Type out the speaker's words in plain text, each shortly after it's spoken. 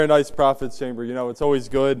Very nice prophet's chamber. It's always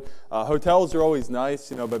good. Hotels are always nice,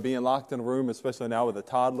 but being locked in a room, especially now with a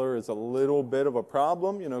toddler, is a little bit of a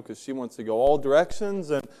problem, because she wants to go all directions.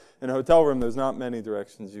 And in a hotel room, there's not many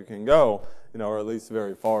directions you can go, or at least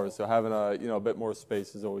very far. So having a bit more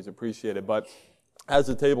space is always appreciated. But as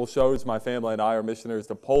the table shows, my family and I are missionaries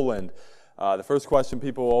to Poland. The first question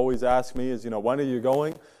people always ask me is, when are you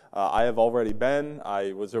going? I have already been.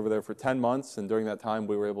 I was over there for 10 months, and during that time,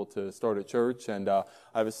 we were able to start a church. And I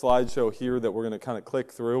have a slideshow here that we're going to kind of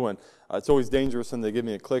click through, and it's always dangerous when they give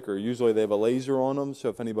me a clicker. Usually they have a laser on them, so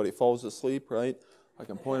if anybody falls asleep, right, I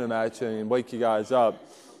can point them at you and wake you guys up.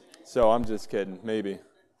 So I'm just kidding. Maybe.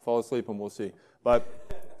 Fall asleep and we'll see. But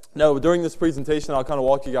no, during this presentation, I'll kind of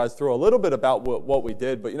walk you guys through a little bit about what we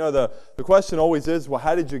did. But, the question always is, well,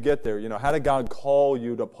 how did you get there? How did God call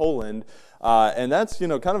you to Poland? And that's,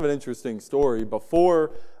 kind of an interesting story.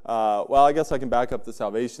 Before, I guess I can back up to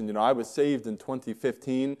salvation. I was saved in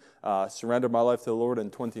 2015, surrendered my life to the Lord in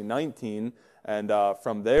 2019. And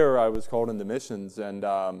from there, I was called into missions. And,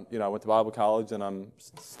 I went to Bible college, and I'm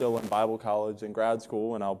still in Bible college and grad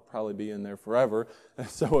school, and I'll probably be in there forever.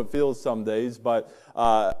 So it feels some days. But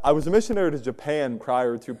I was a missionary to Japan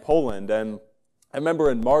prior to Poland. And I remember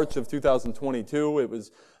in March of 2022, it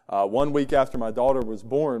was 1 week after my daughter was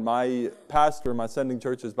born. My pastor, my sending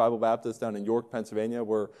church is Bible Baptist down in York, Pennsylvania.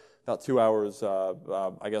 We're about 2 hours,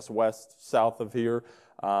 south of here.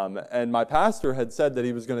 And my pastor had said that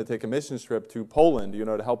he was going to take a mission trip to Poland,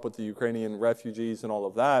 to help with the Ukrainian refugees and all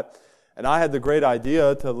of that. And I had the great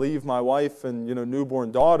idea to leave my wife and,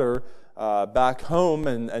 newborn daughter back home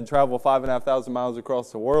and travel 5,500 miles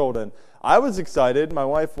across the world. And I was excited. My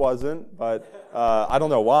wife wasn't, but I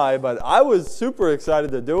don't know why. But I was super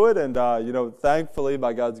excited to do it. And, thankfully,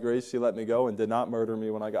 by God's grace, she let me go and did not murder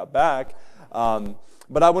me when I got back.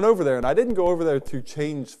 But I went over there, and I didn't go over there to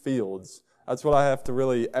change fields. That's what I have to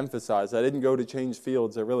really emphasize. I didn't go to change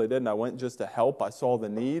fields. I really didn't. I went just to help. I saw the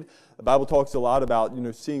need. The Bible talks a lot about,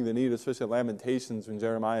 seeing the need, especially in Lamentations when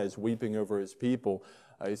Jeremiah is weeping over his people.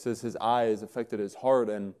 He says his eye has affected his heart,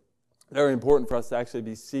 and very important for us to actually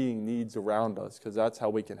be seeing needs around us, because that's how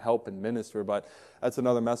we can help and minister. But that's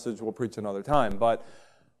another message we'll preach another time. But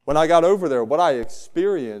when I got over there, what I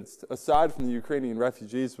experienced, aside from the Ukrainian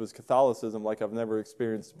refugees, was Catholicism like I've never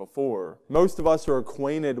experienced before. Most of us are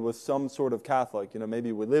acquainted with some sort of Catholic.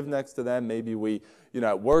 Maybe we live next to them, maybe we,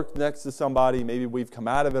 work next to somebody, maybe we've come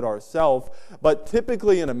out of it ourselves. But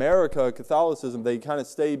typically in America, Catholicism, they kind of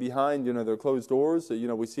stay behind, their closed doors.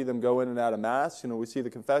 So, we see them go in and out of Mass. We see the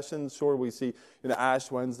confessions. Sure, we see, Ash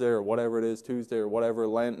Wednesday or whatever it is, Tuesday or whatever,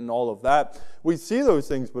 Lent and all of that. We see those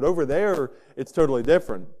things, but over there, it's totally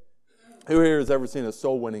different. Who here has ever seen a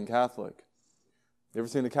soul-winning Catholic? You ever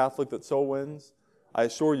seen a Catholic that soul wins? I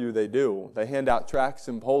assure you they do. They hand out tracts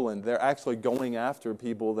in Poland. They're actually going after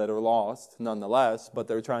people that are lost, nonetheless, but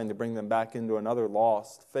they're trying to bring them back into another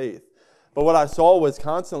lost faith. But what I saw was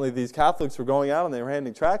constantly these Catholics were going out and they were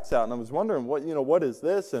handing tracts out, and I was wondering, what is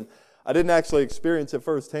this? And I didn't actually experience it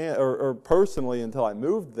firsthand or personally until I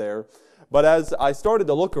moved there. But as I started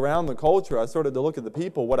to look around the culture, I started to look at the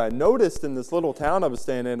people, what I noticed in this little town I was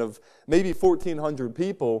staying in of maybe 1,400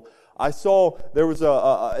 people, I saw there was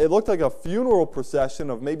it looked like a funeral procession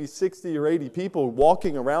of maybe 60 or 80 people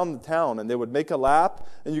walking around the town, and they would make a lap,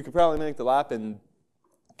 and you could probably make the lap in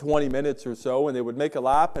 20 minutes or so, and they would make a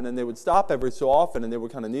lap, and then they would stop every so often, and they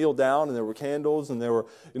would kind of kneel down, and there were candles, and there were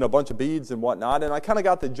a bunch of beads and whatnot, and I kind of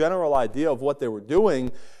got the general idea of what they were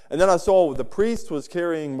doing. And then I saw the priest was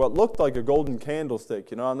carrying what looked like a golden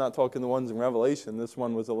candlestick. I'm not talking the ones in Revelation. This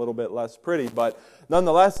one was a little bit less pretty, but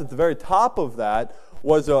nonetheless, at the very top of that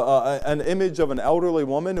was an image of an elderly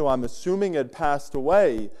woman who I'm assuming had passed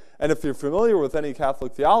away. And if you're familiar with any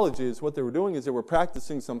Catholic theology, what they were doing is they were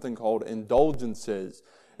practicing something called indulgences.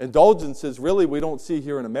 Indulgences, really, we don't see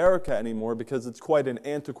here in America anymore because it's quite an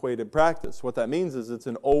antiquated practice. What that means is it's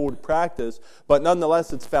an old practice, but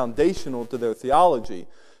nonetheless, it's foundational to their theology.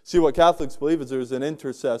 See, what Catholics believe is there's an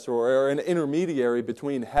intercessor or an intermediary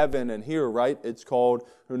between heaven and here, right? It's called,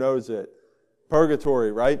 who knows it?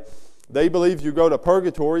 Purgatory, right? They believe you go to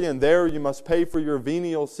purgatory, and there you must pay for your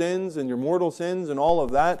venial sins and your mortal sins and all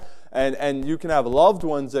of that. And you can have loved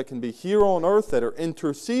ones that can be here on earth that are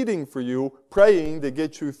interceding for you, praying to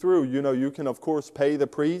get you through. You can, of course, pay the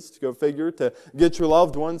priest, go figure, to get your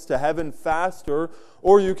loved ones to heaven faster,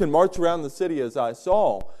 or you can march around the city as I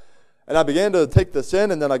saw. And I began to take this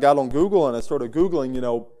in, and then I got on Google, and I started Googling,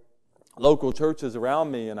 local churches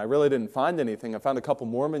around me, and I really didn't find anything. I found a couple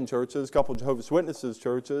Mormon churches, a couple Jehovah's Witnesses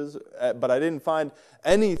churches, but I didn't find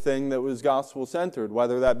anything that was gospel-centered,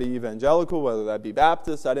 whether that be evangelical, whether that be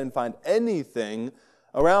Baptist. I didn't find anything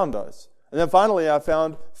around us. And then finally, I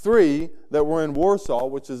found 3 that were in Warsaw,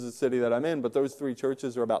 which is the city that I'm in, but those 3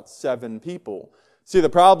 churches are about 7 people. See, the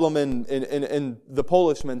problem in the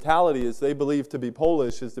Polish mentality is they believe to be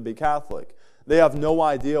Polish is to be Catholic. They have no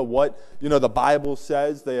idea what, the Bible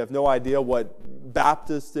says. They have no idea what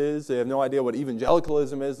Baptist is. They have no idea what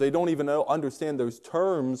evangelicalism is. They don't even understand those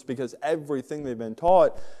terms because everything they've been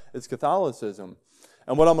taught is Catholicism.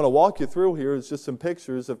 And what I'm going to walk you through here is just some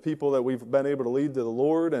pictures of people that we've been able to lead to the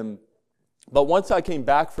Lord. But once I came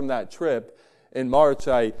back from that trip in March,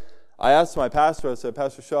 I asked my pastor, I said,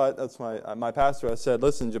 Pastor Schutt, that's my pastor, I said,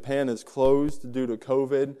 listen, Japan is closed due to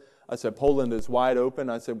COVID. I said, Poland is wide open.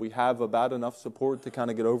 I said, we have about enough support to kind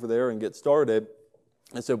of get over there and get started.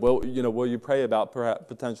 I said, well, will you pray about perhaps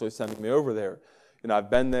potentially sending me over there? I've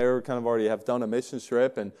been there, kind of already have done a mission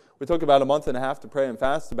trip, and we took about a month and a half to pray and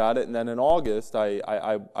fast about it, and then in August,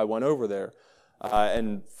 I went over there.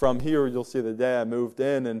 And from here, you'll see the day I moved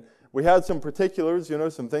in, and we had some particulars,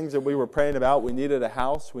 some things that we were praying about. We needed a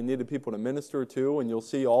house. We needed people to minister to, and you'll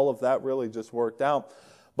see all of that really just worked out.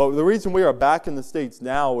 But the reason we are back in the States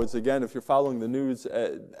now is, again, if you're following the news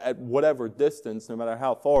at whatever distance, no matter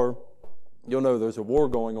how far, you'll know there's a war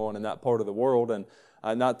going on in that part of the world. And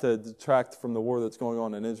not to detract from the war that's going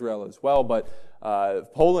on in Israel as well, but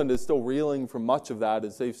Poland is still reeling from much of that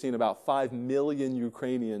as they've seen about 5 million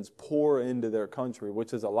Ukrainians pour into their country,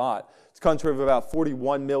 which is a lot. It's a country of about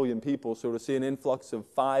 41 million people, so to see an influx of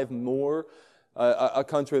 5 more, a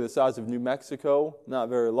country the size of New Mexico, not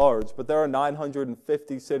very large, but there are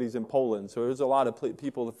 950 cities in Poland, so there's a lot of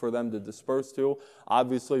people for them to disperse to.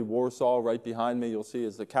 Obviously, Warsaw, right behind me, you'll see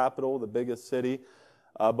is the capital, the biggest city.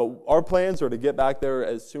 But our plans are to get back there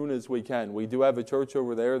as soon as we can. We do have a church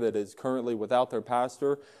over there that is currently without their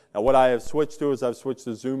pastor. Now, what I have switched to is I've switched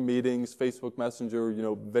to Zoom meetings, Facebook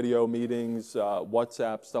Messenger, video meetings,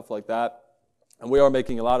 WhatsApp, stuff like that. And we are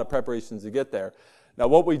making a lot of preparations to get there. Now,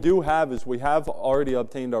 what we do have is we have already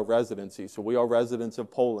obtained our residency. So we are residents of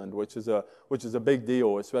Poland, which is a big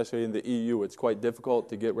deal, especially in the EU. It's quite difficult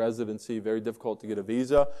to get residency, very difficult to get a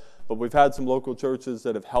visa. But we've had some local churches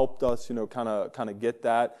that have helped us, kind of get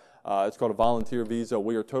that. It's called a volunteer visa.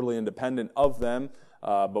 We are totally independent of them,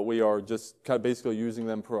 but we are just kind of basically using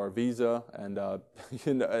them for our visa. And I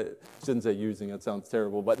shouldn't say using; it sounds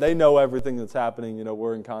terrible. But they know everything that's happening.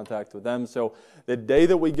 We're in contact with them. So the day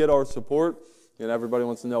that we get our support. Everybody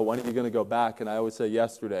wants to know, when are you going to go back? And I always say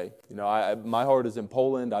yesterday. My heart is in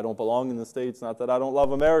Poland. I don't belong in the States. Not that I don't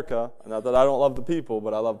love America. Not that I don't love the people,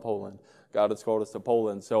 but I love Poland. God has called us to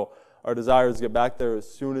Poland. So our desire is to get back there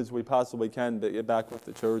as soon as we possibly can, to get back with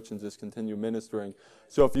the church and just continue ministering.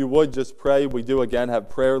 So if you would just pray. We do, again, have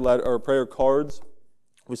prayer cards.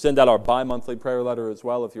 We send out our bi-monthly prayer letter as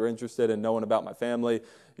well if you're interested in knowing about my family.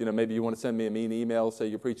 Maybe you want to send me a mean email, say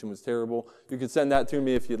your preaching was terrible. You can send that to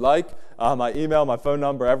me if you'd like. My email, my phone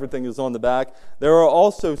number, everything is on the back. There are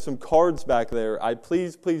also some cards back there. I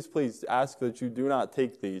please ask that you do not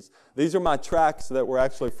take these. These are my tracts that were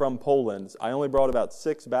actually from Poland. I only brought about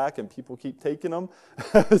 6 back, and people keep taking them.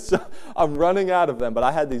 So I'm running out of them. But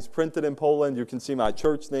I had these printed in Poland. You can see my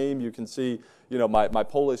church name. You can see, my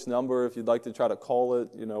Polish number if you'd like to try to call it.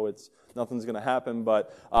 Nothing's going to happen,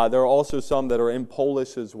 but there are also some that are in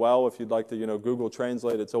Polish as well. If you'd like to, Google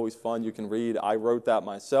Translate, it's always fun. You can read. I wrote that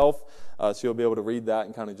myself, so you'll be able to read that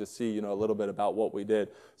and kind of just see, a little bit about what we did.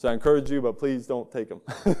 So I encourage you, but please don't take them.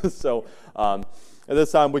 So at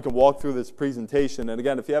this time, we can walk through this presentation. And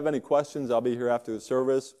again, if you have any questions, I'll be here after the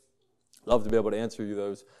service. Love to be able to answer you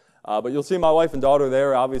those. But you'll see my wife and daughter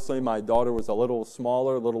there. Obviously, my daughter was a little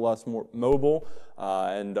smaller, a little less more mobile.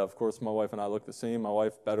 And, of course, my wife and I look the same. My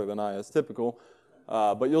wife better than I, as typical.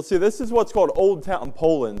 But you'll see this is what's called Old Town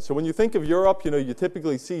Poland. So when you think of Europe, you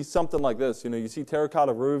typically see something like this. You see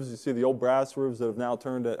terracotta roofs. You see the old brass roofs that have now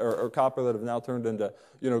turned, or copper that have now turned into,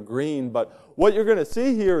 green. But what you're going to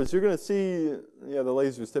see here is you're going to see, the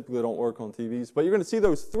lasers typically don't work on TVs, but you're going to see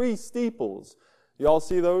those 3 steeples. You all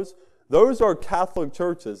see those? Those are Catholic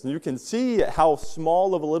churches, and you can see how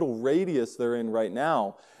small of a little radius they're in right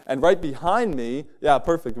now. And right behind me, yeah,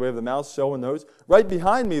 perfect, we have the mouse showing those. Right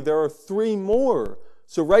behind me, there are 3 more.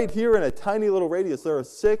 So right here in a tiny little radius, there are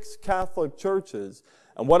 6 Catholic churches.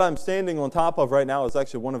 And what I'm standing on top of right now is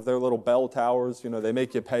actually one of their little bell towers. They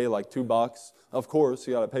make you pay like $2. Of course,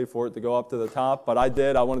 you got to pay for it to go up to the top, but I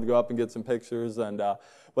did. I wanted to go up and get some pictures.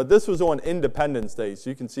 But this was on Independence Day, so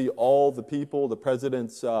you can see all the people, the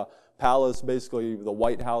president's palace, basically the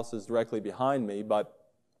White House is directly behind me. But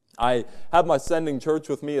I have my sending church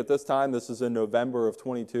with me at this time. This is in November of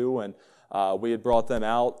 22, and We had brought them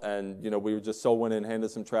out, and we just so went in,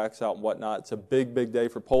 handed some tracts out and whatnot. It's a big, big day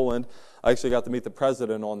for Poland. I actually got to meet the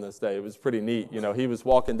president on this day. It was pretty neat. He was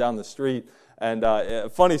walking down the street, and a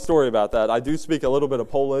funny story about that. I do speak a little bit of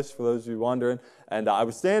Polish, for those of you wondering. And I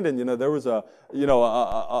was standing. There was a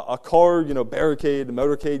car, barricade, a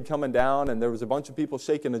motorcade coming down, and there was a bunch of people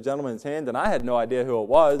shaking a gentleman's hand, and I had no idea who it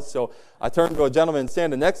was. So I turned to a gentleman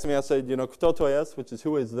standing next to me. I said, "Kto to jest?" which is,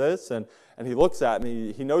 "Who is this?" And he looks at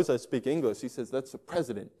me. He knows I speak English. He says, "That's the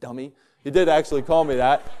president, dummy." He did actually call me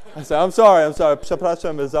that. I said, I'm sorry.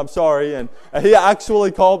 Przepraszam is I'm sorry. And he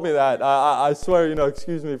actually called me that. I swear,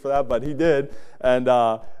 excuse me for that, but he did. And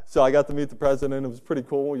so I got to meet the president. It was pretty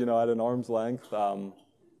cool, at an arm's length.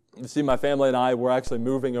 You see, my family and I were actually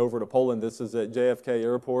moving over to Poland. This is at JFK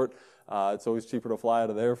Airport. It's always cheaper to fly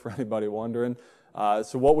out of there for anybody wondering.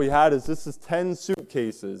 So what we had is this is 10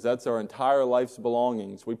 suitcases. That's our entire life's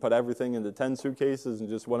belongings. We put everything into 10 suitcases and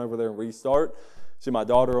just went over there and restart. See, my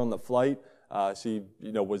daughter on the flight, she,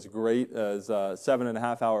 was great. It was a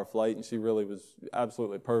 7.5-hour flight, and she really was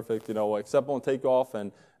absolutely perfect, except on takeoff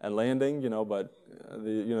and landing, but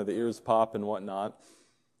the ears pop and whatnot.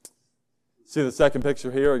 See the second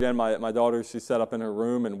picture here. Again, my daughter, she's set up in her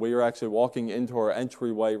room, and we are actually walking into our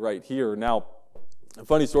entryway right here. Now, a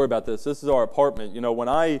funny story about this. This is our apartment.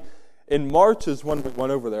 In March is when we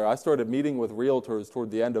went over there. I started meeting with realtors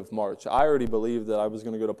toward the end of March. I already believed that I was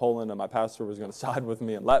going to go to Poland and my pastor was going to side with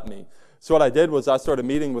me and let me. So what I did was I started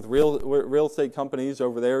meeting with real estate companies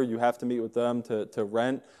over there. You have to meet with them to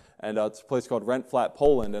rent. And it's a place called Rent Flat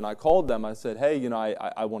Poland. And I called them. I said, hey,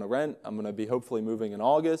 I want to rent. I'm going to be hopefully moving in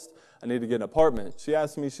August. I need to get an apartment. She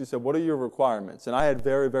asked me, she said, what are your requirements? And I had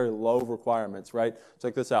very, very low requirements, right?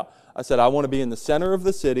 Check this out. I said, I want to be in the center of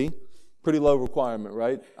the city. Pretty low requirement,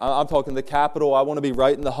 right? I'm talking the capital. I want to be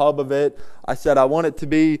right in the hub of it. I said I want it to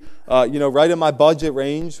be, right in my budget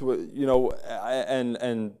range,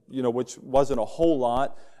 and which wasn't a whole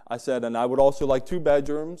lot. I said, and I would also like 2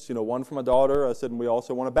 bedrooms, one for my daughter. I said, and we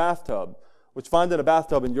also want a bathtub, which finding a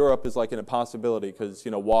bathtub in Europe is like an impossibility because,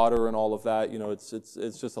 water and all of that,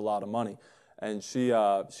 it's just a lot of money. And she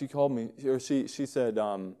called me, or she said,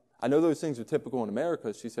 I know those things are typical in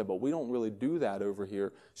America. She said, but we don't really do that over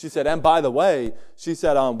here. She said, and by the way, she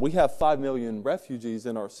said, we have 5 million refugees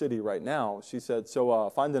in our city right now. She said,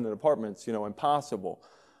 so finding an apartment's, impossible.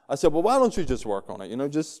 I said, well, why don't you just work on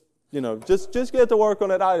it? Just get to work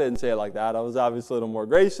on it. I didn't say it like that. I was obviously a little more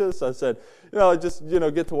gracious. I said, just,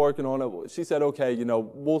 get to working on it. She said, okay,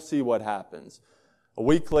 we'll see what happens. A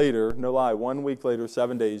week later, no lie, 1 week later,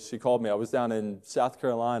 7 days, she called me. I was down in South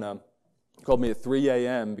Carolina. Called me at 3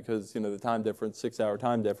 a.m. because, the time difference, 6-hour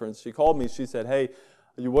time difference. She called me. She said, hey,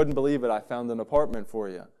 you wouldn't believe it. I found an apartment for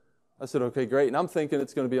you. I said, okay, great. And I'm thinking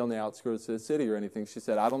it's going to be on the outskirts of the city or anything. She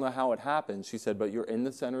said, I don't know how it happened. She said, but you're in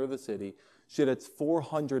the center of the city. She said, it's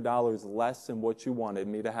 $400 less than what you wanted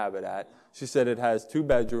me to have it at. She said, it has 2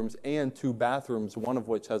 bedrooms and 2 bathrooms, one of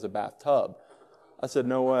which has a bathtub. I said,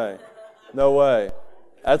 no way. No way.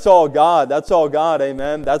 That's all God. That's all God.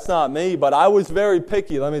 Amen. That's not me. But I was very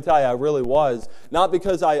picky. Let me tell you, I really was. Not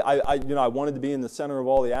because I wanted to be in the center of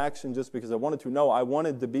all the action just because I wanted to. No, I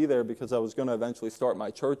wanted to be there because I was going to eventually start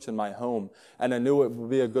my church in my home. And I knew it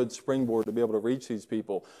would be a good springboard to be able to reach these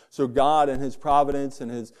people. So God and His providence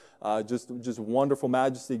and His just wonderful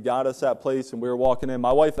majesty got us that place, and we were walking in.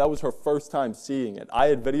 My wife, that was her first time seeing it. I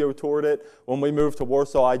had video toured it. When we moved to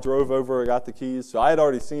Warsaw, I drove over, I got the keys. So I had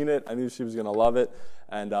already seen it. I knew she was going to love it.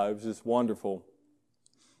 And it was just wonderful.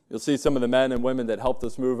 You'll see some of the men and women that helped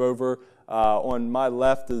us move over. On my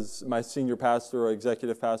left is my senior pastor, or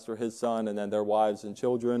executive pastor, his son, and then their wives and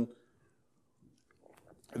children.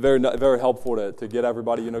 Very, very helpful to get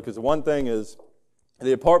everybody, because the one thing is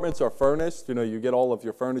the apartments are furnished. You get all of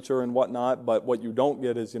your furniture and whatnot, but what you don't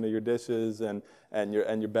get is, your dishes and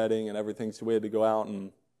your bedding and everything. So we had to go out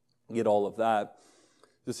and get all of that.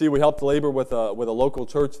 You see, we helped labor with a local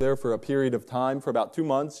church there for a period of time, for about 2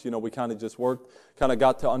 months. We kind of just worked, kind of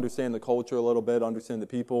got to understand the culture a little bit, understand the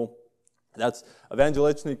people. That's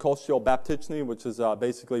Ewangeliczny Kościół Baptyczny, which is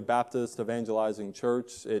basically Baptist evangelizing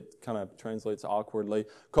church. It kind of translates awkwardly.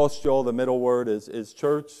 Kościół, the middle word, is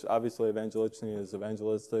church. Obviously, Ewangeliczny is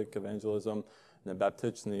evangelistic, evangelism, and then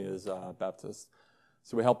Baptyczny is Baptist.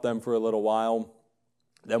 So we helped them for a little while.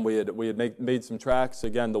 Then we had made some tracks.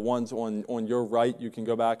 Again, the ones on your right, you can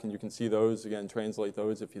go back and you can see those. Again, translate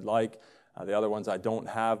those if you'd like. The other ones I don't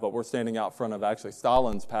have, but we're standing out front of actually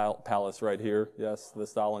Stalin's palace right here. Yes, the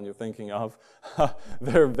Stalin you're thinking of.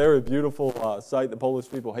 Very, very beautiful sight. The Polish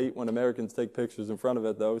people hate when Americans take pictures in front of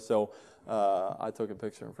it, though, so I took a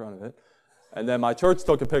picture in front of it. And then my church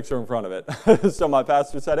took a picture in front of it. So my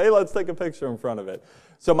pastor said, hey, let's take a picture in front of it.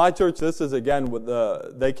 So my church, this is again,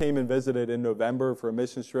 they came and visited in November for a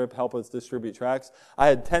mission trip, help us distribute tracts. I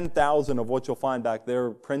had 10,000 of what you'll find back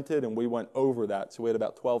there printed, and we went over that. So we had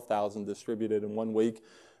about 12,000 distributed in 1 week.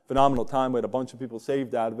 Phenomenal time. We had a bunch of people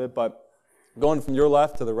saved out of it. But going from your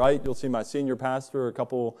left to the right, you'll see my senior pastor, a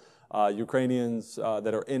couple Ukrainians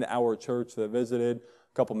that are in our church that visited,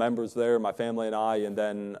 a couple members there, my family and I, and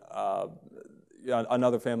then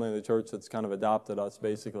another family in the church that's kind of adopted us,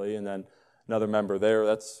 basically, and then another member there.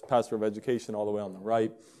 That's pastor of education all the way on the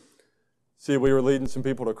right. See, we were leading some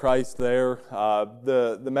people to Christ there.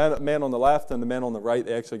 The man on the left and the man on the right,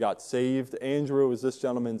 they actually got saved. Andrew was this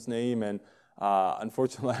gentleman's name, and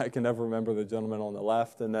unfortunately, I can never remember the gentleman on the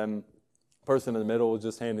left. And then the person in the middle was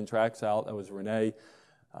just handing tracts out. That was Renee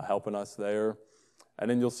helping us there. And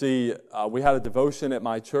then you'll see we had a devotion at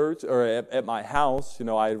my church, or at my house. You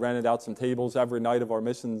know, I had rented out some tables every night of our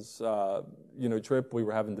missions, trip. We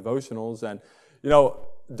were having devotionals. And,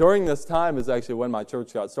 during this time is actually when my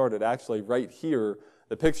church got started. Actually, right here,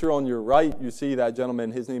 the picture on your right, you see that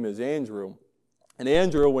gentleman, his name is Andrew. And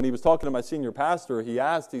Andrew, when he was talking to my senior pastor, he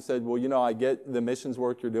said, well, I get the missions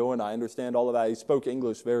work you're doing. I understand all of that. He spoke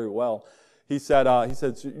English very well. He said,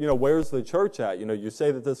 where's the church at? You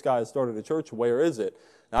say that this guy has started a church. Where is it?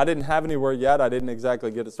 And I didn't have anywhere yet. I didn't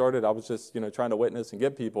exactly get it started. I was just, trying to witness and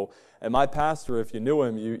get people. And my pastor, if you knew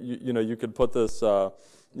him, you could put this,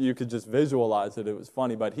 you could just visualize it. It was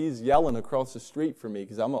funny. But he's yelling across the street for me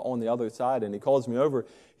because I'm on the other side. And he calls me over.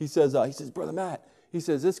 He says, Brother Matt, he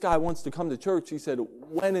says, this guy wants to come to church. He said,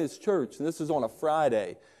 when is church? And this is on a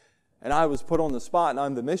Friday. And I was put on the spot, and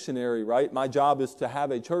I'm the missionary, right? My job is to have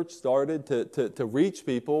a church started to reach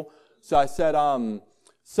people. So I said,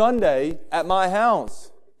 Sunday at my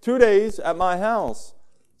house. 2 days at my house.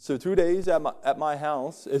 So 2 days at my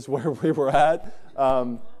house is where we were at.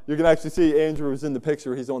 You can actually see Andrew is in the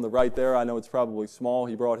picture. He's on the right there. I know it's probably small.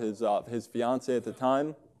 He brought his fiancée at the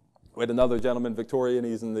time. We had another gentleman, Victorian.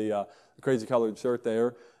 He's in the crazy colored shirt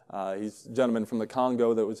there. He's a gentleman from the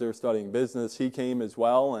Congo that was there studying business. He came as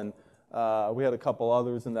well, and we had a couple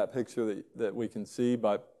others in that picture that we can see.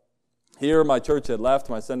 But here my church had left,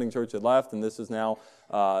 my sending church had left, and this is now,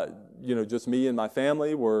 just me and my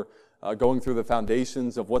family. We're going through the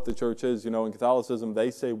foundations of what the church is. In Catholicism,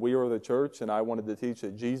 they say we are the church, and I wanted to teach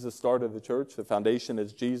that Jesus started the church. The foundation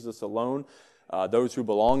is Jesus alone. Those who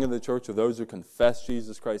belong in the church are those who confess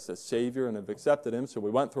Jesus Christ as Savior and have accepted Him. So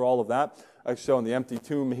we went through all of that. I'm showing the empty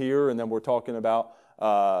tomb here, and then we're talking about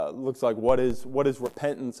looks like what is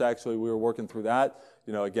repentance. Actually, we were working through that.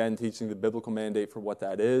 Again, teaching the biblical mandate for what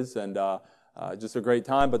that is, and just a great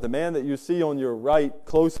time. But the man that you see on your right,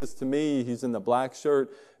 closest to me, he's in the black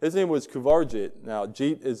shirt. His name was Kuvarjit. Now,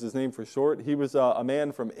 Jeet is his name for short. He was a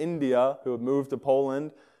man from India who had moved to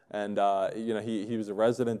Poland, and he was a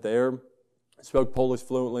resident there. Spoke Polish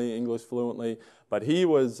fluently, English fluently, but he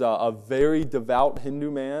was a very devout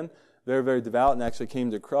Hindu man, very, very devout, and actually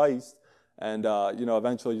came to Christ. And,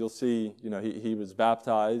 eventually you'll see, he was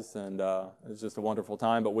baptized, and it was just a wonderful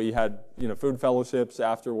time. But we had, food fellowships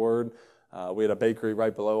afterward. We had a bakery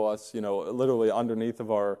right below us, literally underneath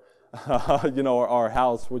of our, our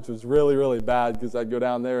house, which was really, really bad because I'd go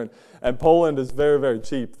down there. And Poland is very, very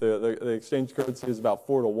cheap. The exchange currency is about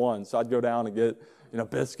 4 to 1. So I'd go down and get,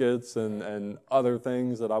 biscuits and other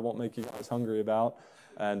things that I won't make you guys hungry about,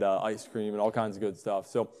 and ice cream and all kinds of good stuff.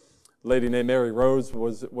 So a lady named Mary Rose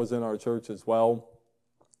was in our church as well.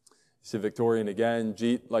 You see Victorian again.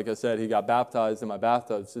 Jeet, like I said, he got baptized in my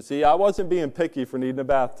bathtub. So see, I wasn't being picky for needing a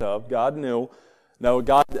bathtub. God knew. No,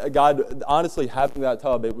 God, honestly, having that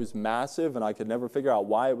tub, it was massive, and I could never figure out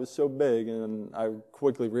why it was so big. And I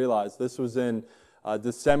quickly realized this was in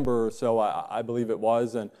December or so, I believe it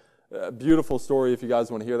was. And a beautiful story. If you guys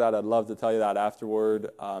want to hear that, I'd love to tell you that afterward,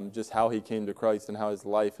 just how he came to Christ and how his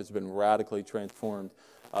life has been radically transformed.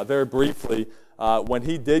 Very briefly, when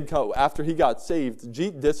he did come, after he got saved,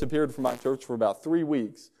 Jeet disappeared from my church for about 3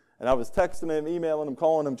 weeks. And I was texting him, emailing him,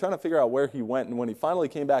 calling him, trying to figure out where he went. And when he finally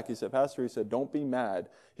came back, he said, Pastor, he said, don't be mad.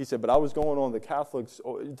 He said, but I was going on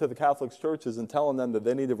to the Catholic churches and telling them that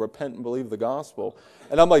they need to repent and believe the gospel.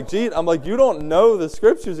 And I'm like, Jeet, you don't know the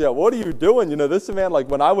scriptures yet. What are you doing? This man, like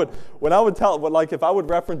when I would tell, like if I would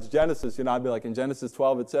reference Genesis, I'd be like, in Genesis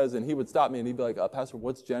 12 it says, and he would stop me and he'd be like, Pastor,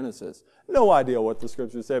 what's Genesis? No idea what the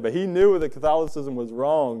scriptures say, but he knew that Catholicism was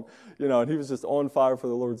wrong, and he was just on fire for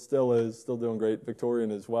the Lord, still is, still doing great, Victorian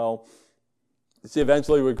as well. You see,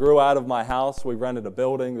 eventually we grew out of my house. We rented a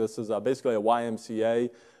building. This is basically a YMCA.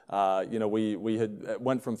 We had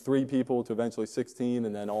went from 3 people to eventually 16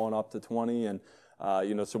 and then on up to 20. And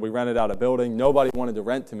So we rented out a building. Nobody wanted to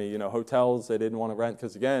rent to me. Hotels, they didn't want to rent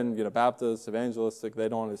because, again, Baptists, evangelistic, they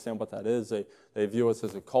don't understand what that is. They view us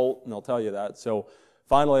as a cult, and they'll tell you that. So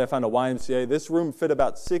finally, I found a YMCA. This room fit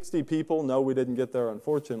about 60 people. No, we didn't get there,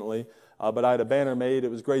 unfortunately. But I had a banner made.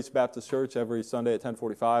 It was Grace Baptist Church every Sunday at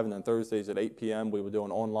 10:45, and then Thursdays at 8 p.m. We would do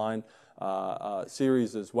an online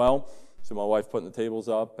series as well. So my wife putting the tables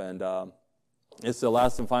up, and it's the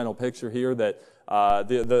last and final picture here that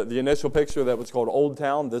the initial picture that was called Old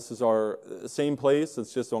Town. This is our same place.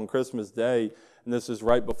 It's just on Christmas Day, and this is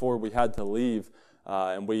right before we had to leave.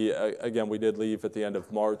 And we did leave at the end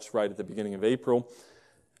of March, right at the beginning of April.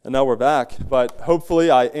 And now we're back. But hopefully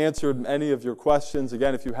I answered any of your questions.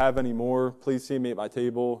 Again, if you have any more, please see me at my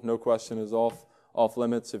table. No question is off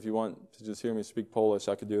limits. If you want to just hear me speak Polish,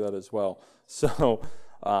 I could do that as well. So,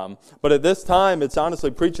 but at this time, it's honestly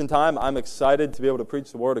preaching time. I'm excited to be able to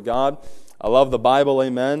preach the Word of God. I love the Bible,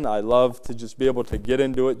 amen. I love to just be able to get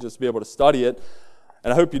into it, just be able to study it.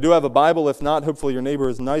 And I hope you do have a Bible. If not, hopefully your neighbor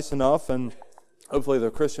is nice enough, and hopefully they're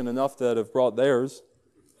Christian enough that have brought theirs.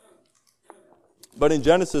 But in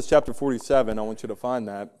Genesis chapter 47, I want you to find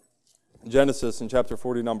that. Genesis in chapter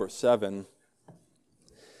 40, number 7.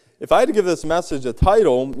 If I had to give this message a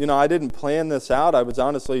title, I didn't plan this out. I was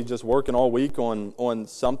honestly just working all week on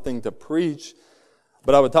something to preach.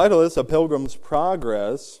 But I would title this A Pilgrim's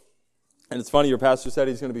Progress. And it's funny, your pastor said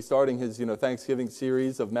he's going to be starting his Thanksgiving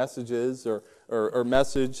series of messages or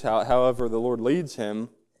message, however the Lord leads him.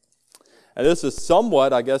 And this is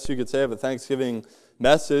somewhat, I guess you could say, of a Thanksgiving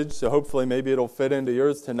message, so hopefully maybe it'll fit into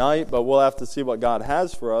yours tonight, but we'll have to see what God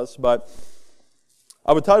has for us. But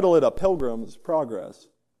I would title it A Pilgrim's Progress.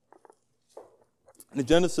 In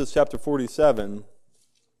Genesis chapter 47,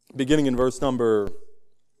 we'll begin in verse number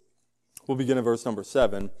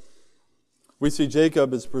 7. We see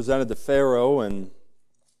Jacob is presented to Pharaoh, and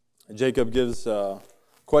Jacob gives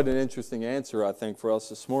quite an interesting answer, I think, for us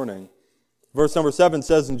this morning. Verse number 7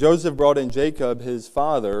 says, "And Joseph brought in Jacob his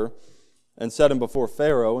father, and set him before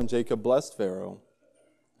Pharaoh, and Jacob blessed Pharaoh.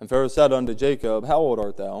 And Pharaoh said unto Jacob, How old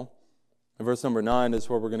art thou?" And verse number 9 is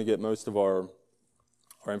where we're going to get most of our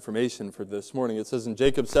information for this morning. It says, "And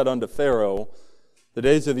Jacob said unto Pharaoh, The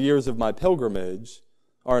days of the years of my pilgrimage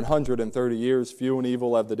are 130 years. Few and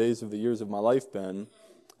evil have the days of the years of my life been,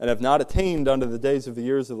 and have not attained unto the days of the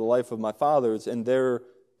years of the life of my fathers in their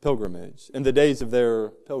pilgrimage, in the days of their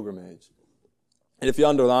pilgrimage." And if you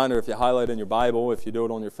underline or if you highlight in your Bible, if you do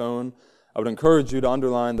it on your phone, I would encourage you to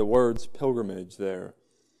underline the words pilgrimage there.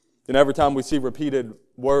 And every time we see repeated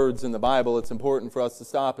words in the Bible, it's important for us to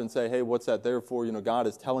stop and say, hey, what's that there for? God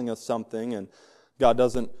is telling us something, and God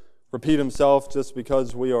doesn't repeat himself just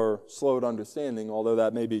because we are slow to understanding, although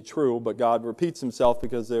that may be true, but God repeats himself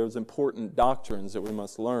because there's important doctrines that we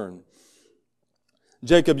must learn.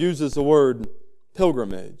 Jacob uses the word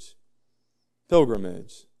pilgrimage.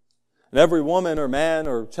 Pilgrimage. And every woman or man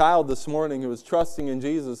or child this morning who is trusting in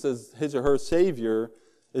Jesus as his or her Savior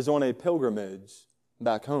is on a pilgrimage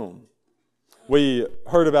back home. We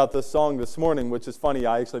heard about this song this morning, which is funny.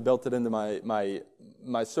 I actually built it into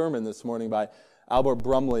my sermon this morning by Albert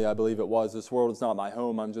Brumley, I believe it was. "This world is not my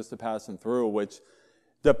home, I'm just a passing through," which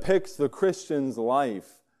depicts the Christian's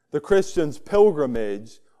life, the Christian's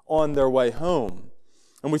pilgrimage on their way home.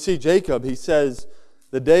 And we see Jacob, he says,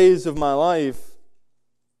 "The days of my life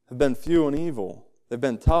have been few and evil. They've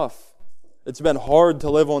been tough. It's been hard to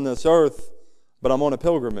live on this earth, but I'm on a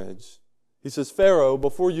pilgrimage." He says, "Pharaoh,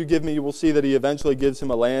 before you give me," you will see that he eventually gives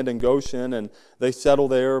him a land in Goshen, and they settle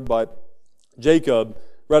there. But Jacob,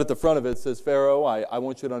 right at the front of it, says, "Pharaoh, I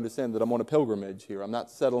want you to understand that I'm on a pilgrimage here. I'm not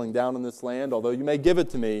settling down in this land. Although you may give it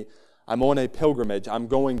to me, I'm on a pilgrimage. I'm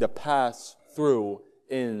going to pass through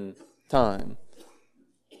in time."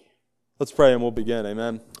 Let's pray and we'll begin,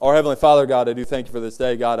 amen. Our Heavenly Father, God, I do thank you for this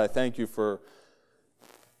day. God, I thank you for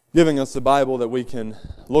giving us the Bible that we can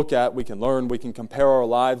look at, we can learn, we can compare our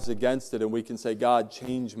lives against it, and we can say, God,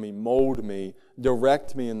 change me, mold me,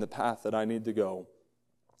 direct me in the path that I need to go.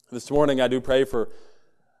 This morning I do pray for,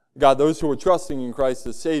 God, those who are trusting in Christ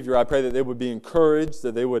as Savior. I pray that they would be encouraged,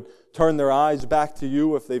 that they would turn their eyes back to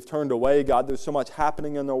you if they've turned away. God, there's so much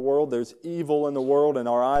happening in the world. There's evil in the world, and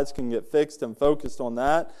our eyes can get fixed and focused on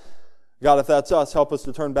that. God, if that's us, help us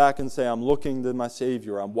to turn back and say, I'm looking to my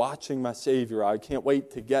Savior. I'm watching my Savior. I can't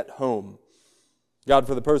wait to get home. God,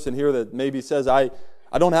 for the person here that maybe says, I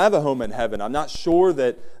don't have a home in heaven. I'm not sure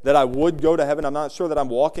that I would go to heaven. I'm not sure that I'm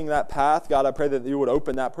walking that path. God, I pray that you would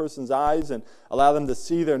open that person's eyes and allow them to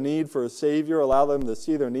see their need for a Savior. Allow them to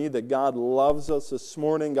see their need that God loves us this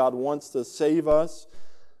morning. God wants to save us.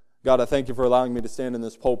 God, I thank you for allowing me to stand in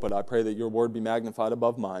this pulpit. I pray that your word be magnified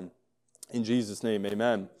above mine. In Jesus' name,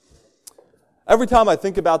 amen. Every time I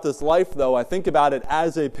think about this life, though, I think about it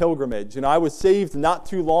as a pilgrimage. I was saved not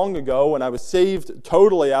too long ago, and I was saved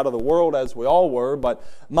totally out of the world, as we all were, but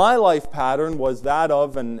my life pattern was that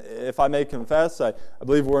of, and if I may confess, I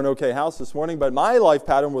believe we're in okay house this morning, but my life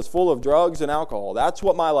pattern was full of drugs and alcohol. That's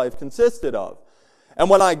what my life consisted of. And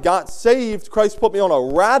when I got saved, Christ put me on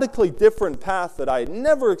a radically different path that I had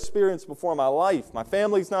never experienced before in my life. My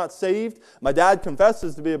family's not saved. My dad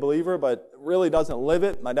confesses to be a believer, but really doesn't live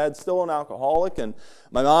it. My dad's still an alcoholic, and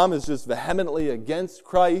my mom is just vehemently against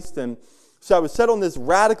Christ. And so I was set on this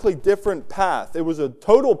radically different path. It was a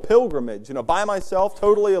total pilgrimage, by myself,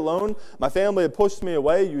 totally alone. My family had pushed me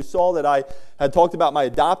away. You saw that I had talked about my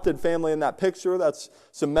adopted family in that picture. That's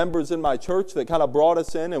some members in my church that kind of brought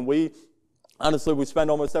us in, and honestly, we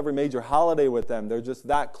spend almost every major holiday with them. They're just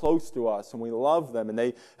that close to us, and we love them. And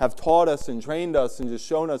they have taught us and trained us and just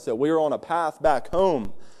shown us that we are on a path back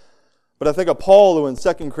home. But I think of Paul, who in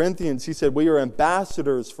 2 Corinthians, he said, we are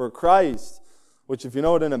ambassadors for Christ, which if you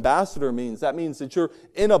know what an ambassador means, that means that you're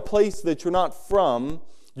in a place that you're not from.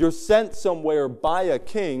 You're sent somewhere by a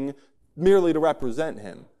king merely to represent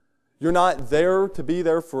him. You're not there to be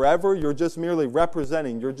there forever. You're just merely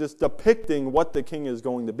representing. You're just depicting what the king is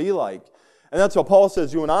going to be like. And that's what Paul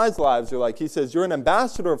says you and I's lives are like. He says, you're an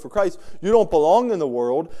ambassador for Christ. You don't belong in the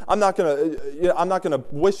world. I'm not going to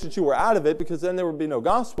wish that you were out of it, because then there would be no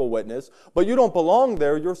gospel witness. But you don't belong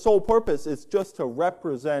there. Your sole purpose is just to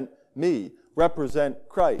represent me, represent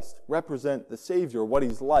Christ, represent the Savior, what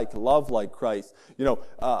He's like, love like Christ,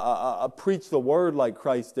 preach the Word like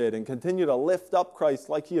Christ did, and continue to lift up Christ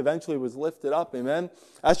like He eventually was lifted up. Amen?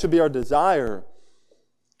 That should be our desire.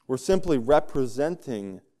 We're simply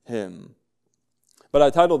representing Him. But I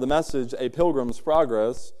titled the message, A Pilgrim's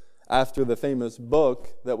Progress, after the famous book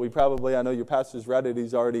that I know your pastor's read it,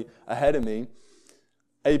 he's already ahead of me,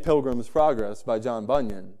 A Pilgrim's Progress by John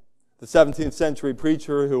Bunyan, the 17th century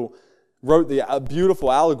preacher who wrote the beautiful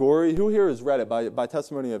allegory. Who here has read it by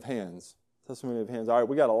testimony of hands? Testimony of hands. All right,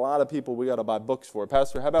 we got a lot of people we got to buy books for.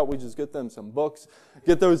 Pastor, how about we just get them some books?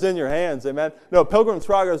 Get those in your hands, amen? No, Pilgrim's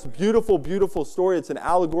Progress, beautiful, beautiful story. It's an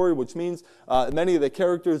allegory, which means many of the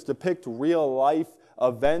characters depict real life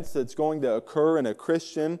events that's going to occur in a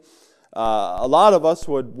Christian. A lot of us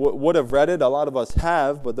would have read it. A lot of us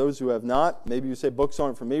have, but those who have not, maybe you say books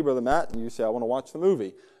aren't for me, Brother Matt, and you say I want to watch the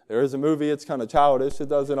movie. There is a movie. It's kind of childish. It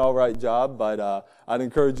does an all right job, but I'd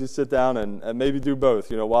encourage you to sit down and maybe do both.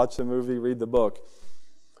 Watch the movie, read the book.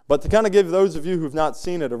 But to kind of give those of you who've not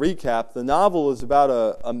seen it a recap, the novel is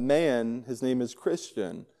about a man. His name is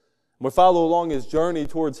Christian. We follow along his journey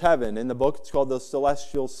towards heaven. In the book, it's called The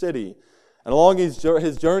Celestial City. And along his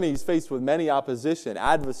journey, he's faced with many opposition,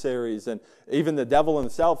 adversaries, and even the devil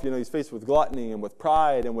himself. He's faced with gluttony and with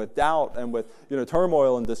pride and with doubt and with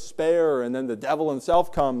turmoil and despair. And then the devil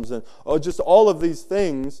himself comes, and just all of these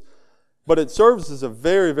things. But it serves as a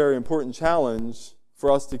very, very important challenge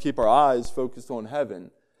for us to keep our eyes focused on heaven.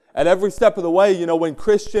 At every step of the way, when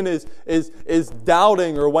Christian is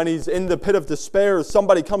doubting, or when he's in the pit of despair,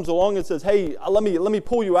 somebody comes along and says, hey, let me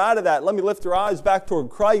pull you out of that. Let me lift your eyes back toward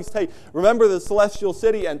Christ. Hey, remember the celestial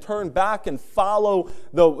city, and turn back and follow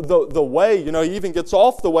the way. He even gets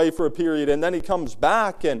off the way for a period, and then he comes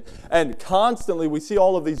back, and constantly we see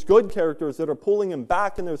all of these good characters that are pulling him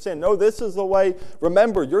back, and they're saying, no, this is the way.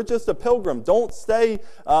 Remember, you're just a pilgrim. Don't stay.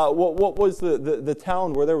 What was the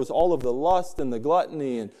town where there was all of the lust and the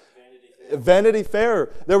gluttony and Vanity Fair.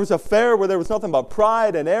 There was a fair where there was nothing but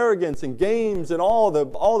pride and arrogance and games and all the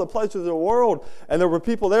pleasures of the world. And there were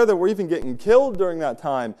people there that were even getting killed during that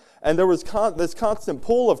time. And there was this constant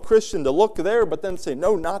pull of Christian to look there, but then say,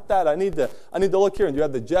 no, not that. I need to look here. And you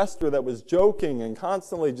had the jester that was joking and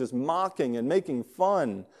constantly just mocking and making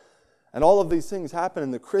fun. And all of these things happen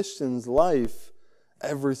in the Christian's life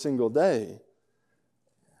every single day.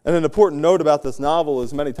 And an important note about this novel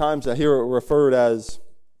is many times I hear it referred as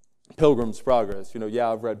Pilgrim's Progress.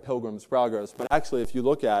 I've read Pilgrim's Progress, but actually if you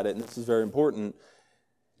look at it, and this is very important,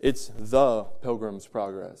 it's The Pilgrim's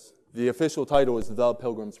Progress. The official title is The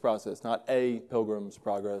Pilgrim's Process, not A Pilgrim's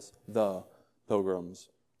Progress, The Pilgrim's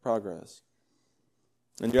Progress.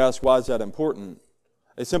 And you ask, why is that important?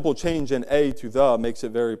 A simple change in A to The makes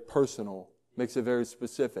it very personal, makes it very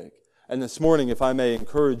specific. And this morning, if I may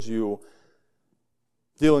encourage you,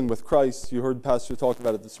 dealing with Christ, you heard Pastor talk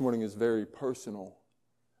about it this morning, is very personal.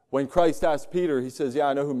 When Christ asked Peter, he says,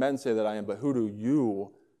 I know who men say that I am, but who do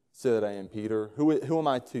you say that I am, Peter? Who am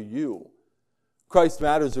I to you? Christ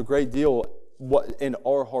matters a great deal in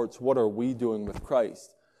our hearts. What are we doing with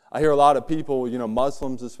Christ? I hear a lot of people,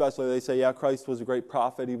 Muslims especially, they say, Christ was a great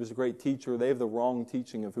prophet, he was a great teacher. They have the wrong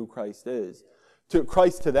teaching of who Christ is.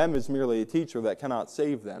 Christ to them is merely a teacher that cannot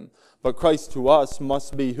save them. But Christ to us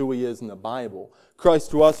must be who he is in the Bible.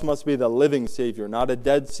 Christ to us must be the living Savior, not a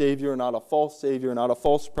dead Savior, not a false Savior, not a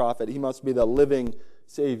false prophet. He must be the living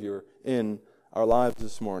Savior in our lives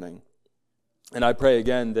this morning. And I pray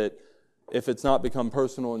again that if it's not become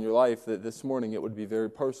personal in your life, that this morning it would be very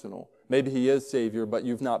personal. Maybe he is Savior, but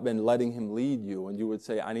you've not been letting him lead you, and you would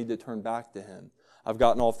say, I need to turn back to him. I've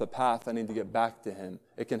gotten off the path. I need to get back to him.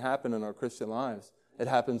 It can happen in our Christian lives. It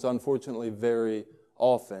happens, unfortunately, very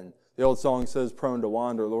often. The old song says, prone to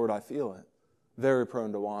wander. Lord, I feel it. Very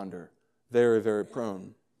prone to wander. Very, very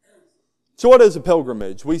prone. So what is a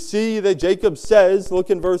pilgrimage? We see that Jacob says, look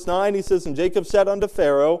in verse 9, he says, and Jacob said unto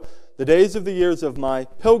Pharaoh, the days of the years of my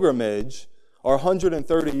pilgrimage are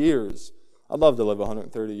 130 years. I'd love to live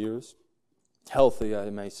 130 years. Healthy, I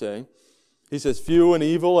may say. He says, few and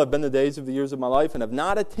evil have been the days of the years of my life, and have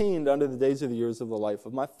not attained unto the days of the years of the life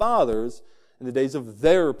of my fathers, in the days of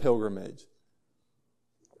their pilgrimage.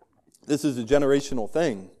 This is a generational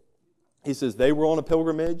thing. He says, they were on a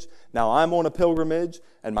pilgrimage, now I'm on a pilgrimage,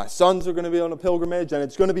 and my sons are going to be on a pilgrimage, and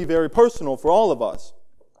it's going to be very personal for all of us.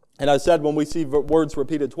 And I said, when we see words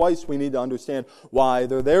repeated twice, we need to understand why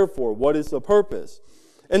they're there for. What is the purpose?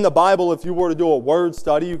 In the Bible, if you were to do a word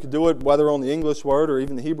study, you could do it whether on the English word or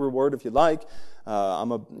even the Hebrew word if you'd like.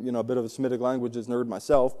 I'm a bit of a Semitic languages nerd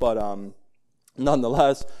myself, but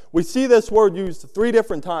nonetheless, we see this word used 3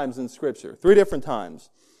 different times in Scripture. 3 different times.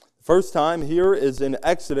 The first time here is in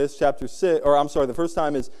Exodus chapter 6, the first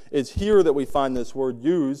time is here that we find this word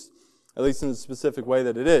used, at least in the specific way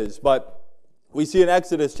that it is. But we see in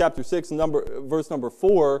Exodus chapter 6, verse number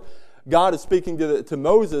 4, God is speaking to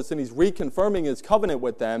Moses, and he's reconfirming his covenant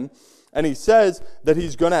with them. And he says that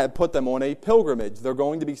he's going to put them on a pilgrimage. They're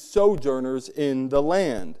going to be sojourners in the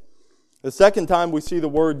land. The second time we see the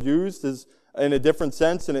word used is in a different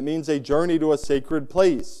sense, and it means a journey to a sacred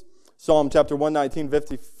place. Psalm chapter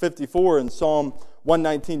 119, 54, and Psalm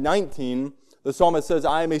 119, 19, the psalmist says,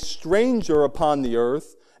 I am a stranger upon the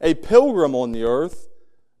earth, a pilgrim on the earth,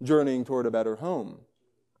 journeying toward a better home.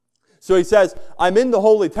 So he says, I'm in the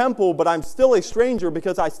holy temple, but I'm still a stranger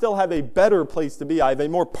because I still have a better place to be. I have a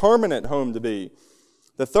more permanent home to be.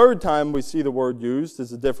 The third time we see the word used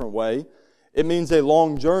is a different way. It means a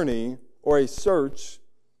long journey or a search,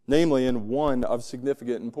 namely in one of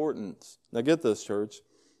significant importance. Now get this, church.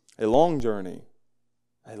 A long journey.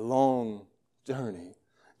 A long journey.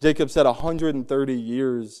 Jacob said 130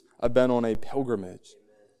 years I've been on a pilgrimage.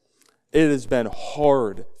 It has been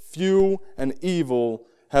hard. Few and evil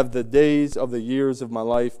have the days of the years of my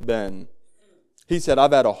life been. He said,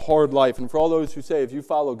 I've had a hard life. And for all those who say, if you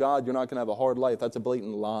follow God, you're not going to have a hard life, that's a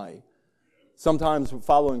blatant lie. Sometimes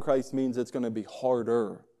following Christ means it's going to be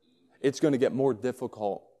harder. It's going to get more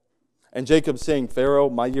difficult. And Jacob's saying, Pharaoh,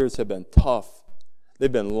 my years have been tough.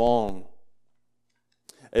 They've been long.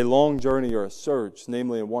 A long journey or a search,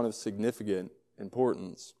 namely one of significant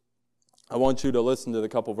importance. I want you to listen to the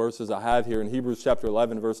couple verses I have here in Hebrews chapter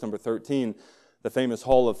 11, verse number 13. The famous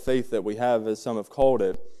hall of faith that we have, as some have called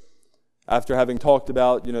it. After having talked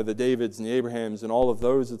about, the Davids and the Abrahams and all of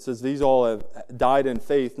those, it says these all have died in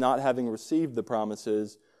faith, not having received the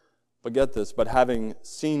promises, but get this, but having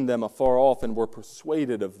seen them afar off and were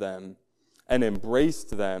persuaded of them and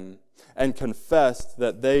embraced them and confessed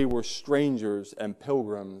that they were strangers and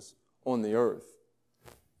pilgrims on the earth.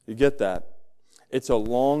 You get that? It's a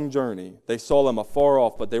long journey. They saw them afar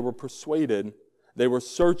off, but they were persuaded. They were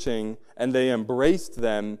searching, and they embraced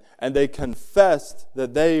them, and they confessed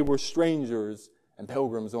that they were strangers and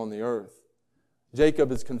pilgrims on the earth.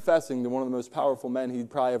 Jacob is confessing to one of the most powerful men he'd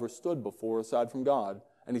probably ever stood before, aside from God.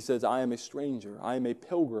 And he says, I am a stranger. I am a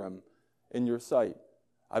pilgrim in your sight.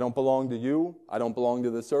 I don't belong to you. I don't belong to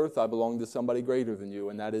this earth. I belong to somebody greater than you,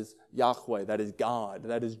 and that is Yahweh. That is God.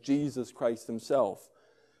 That is Jesus Christ himself.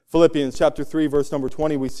 Philippians chapter 3, verse number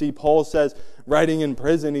 20, we see Paul says, writing in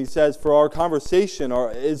prison, he says, for our conversation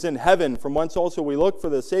is in heaven, from whence also we look for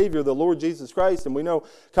the Savior, the Lord Jesus Christ. And we know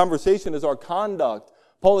conversation is our conduct.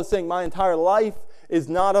 Paul is saying, my entire life is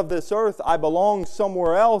not of this earth. I belong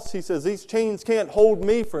somewhere else. He says, these chains can't hold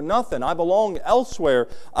me for nothing. I belong elsewhere.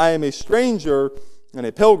 I am a stranger and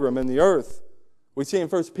a pilgrim in the earth. We see in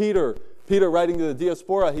 1 Peter writing to the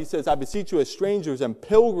diaspora, he says, I beseech you as strangers and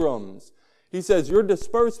pilgrims. He says, you're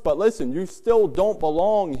dispersed, but listen, you still don't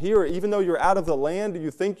belong here. Even though you're out of the land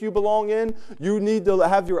you think you belong in, you need to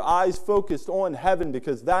have your eyes focused on heaven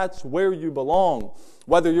because that's where you belong.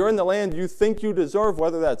 Whether you're in the land you think you deserve,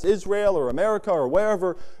 whether that's Israel or America or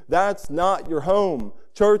wherever, that's not your home.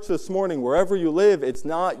 Church, this morning, wherever you live, it's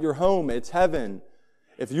not your home, it's heaven.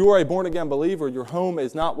 If you are a born-again believer, your home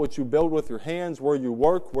is not what you build with your hands, where you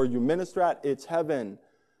work, where you minister at. It's heaven.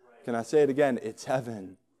 Can I say it again? It's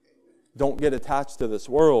heaven. Don't get attached to this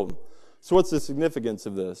world. So what's the significance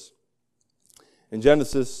of this? In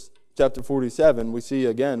Genesis chapter 47, we see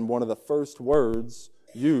again one of the first words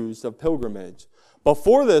used of pilgrimage.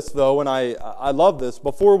 Before this, though, and I love this,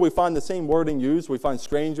 before we find the same wording used, we find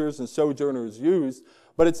strangers and sojourners used,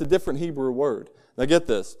 but it's a different Hebrew word. Now get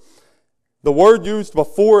this. The word used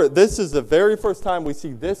before, this is the very first time we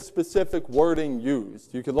see this specific wording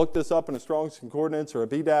used. You can look this up in a Strong's Concordance or a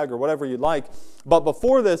BDAG or whatever you'd like. But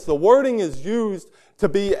before this, the wording is used to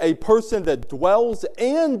be a person that dwells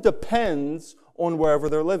and depends on wherever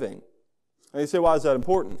they're living. And you say, why is that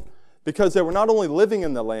important? Because they were not only living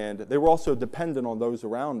in the land, they were also dependent on those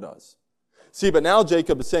around us. See, but now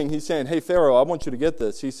Jacob is saying, he's saying, hey, Pharaoh, I want you to get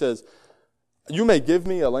this. He says, you may give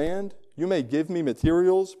me a land, you may give me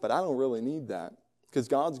materials, but I don't really need that because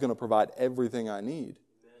God's going to provide everything I need.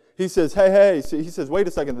 He says, hey, he says, wait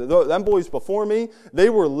a second. Them boys before me,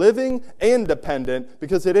 they were living and dependent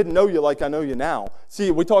because they didn't know you like I know you now.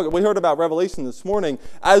 See, we heard about Revelation this morning.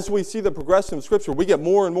 As we see the progression of Scripture, we get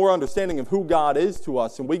more and more understanding of who God is to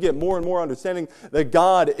us, and we get more and more understanding that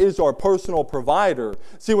God is our personal provider.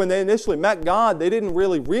 See, when they initially met God, they didn't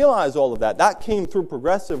really realize all of that. That came through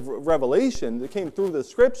progressive revelation. It came through the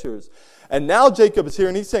Scriptures. And now Jacob is here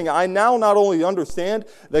and he's saying, I now not only understand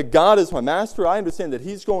that God is my master, I understand that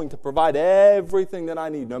He's going to provide everything that I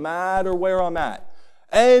need, no matter where I'm at.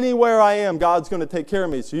 Anywhere I am, God's going to take care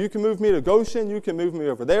of me. So you can move me to Goshen, you can move me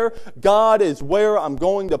over there. God is where I'm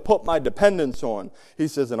going to put my dependence on. He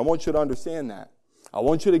says, and I want you to understand that. I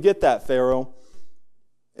want you to get that, Pharaoh.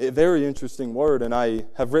 A very interesting word, and I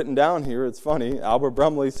have written down here, it's funny, Albert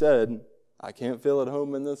Brumley said, I can't feel at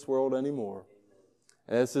home in this world anymore.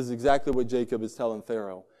 And this is exactly what Jacob is telling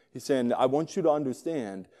Pharaoh. He's saying, I want you to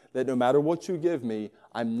understand that no matter what you give me,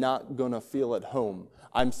 I'm not going to feel at home.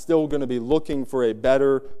 I'm still going to be looking for a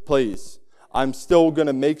better place. I'm still going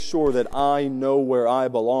to make sure that I know where I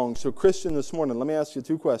belong. So Christian, this morning, let me ask you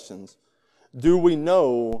two questions. Do we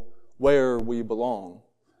know where we belong?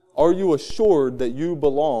 Are you assured that you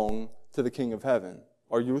belong to the King of Heaven?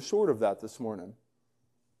 Are you assured of that this morning?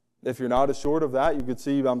 If you're not assured of that, you could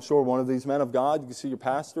see, I'm sure, one of these men of God. You could see your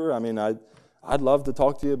pastor. I mean, I'd love to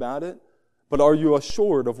talk to you about it. But are you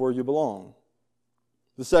assured of where you belong?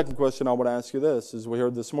 The second question I want to ask you this, as we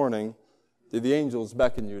heard this morning, did the angels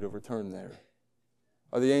beckon you to return there?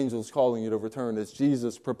 Are the angels calling you to return? Is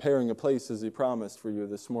Jesus preparing a place as He promised for you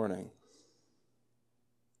this morning?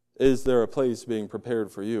 Is there a place being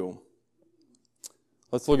prepared for you?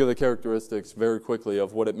 Let's look at the characteristics very quickly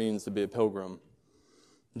of what it means to be a pilgrim.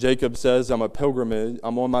 Jacob says, I'm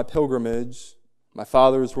on my pilgrimage. My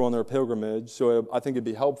fathers were on their pilgrimage. So I think it'd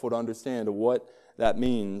be helpful to understand what that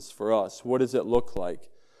means for us. What does it look like?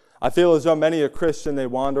 I feel as though many a Christian, they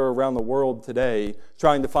wander around the world today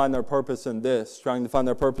trying to find their purpose in this, trying to find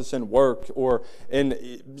their purpose in work or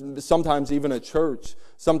in sometimes even a church.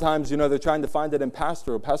 Sometimes, they're trying to find it in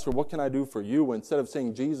pastor. Pastor, what can I do for you? Instead of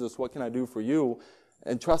saying, Jesus, what can I do for you?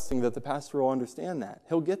 And trusting that the pastor will understand that.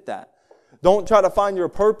 He'll get that. Don't try to find your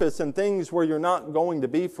purpose in things where you're not going to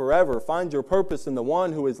be forever. Find your purpose in the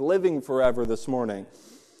one who is living forever this morning.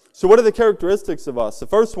 So what are the characteristics of us? The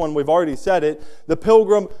first one, we've already said it. The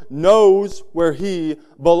pilgrim knows where he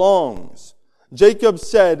belongs. Jacob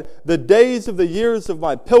said, the days of the years of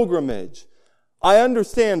my pilgrimage, I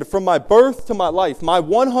understand from my birth to my life, my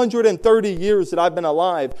 130 years that I've been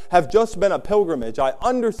alive have just been a pilgrimage. I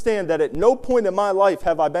understand that at no point in my life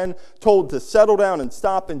have I been told to settle down and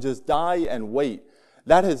stop and just die and wait.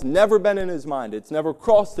 That has never been in his mind. It's never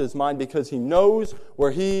crossed his mind because he knows where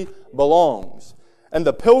he belongs. And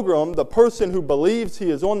the pilgrim, the person who believes he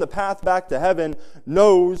is on the path back to heaven,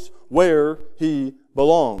 knows where he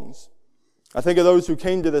belongs. I think of those who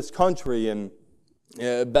came to this country and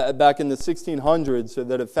back in the 1600s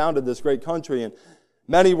that have founded this great country, and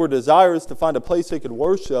many were desirous to find a place they could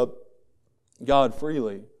worship God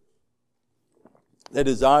freely. They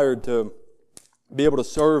desired to be able to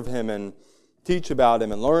serve Him and teach about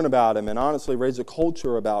Him and learn about Him and honestly raise a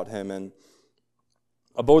culture about Him. And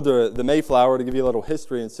aboard the Mayflower, to give you a little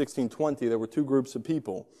history, in 1620 there were two groups of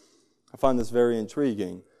people. I find this very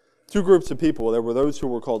intriguing. Two groups of people. There were those who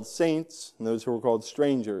were called saints and those who were called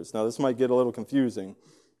strangers. Now, this might get a little confusing.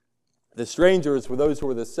 The strangers were those who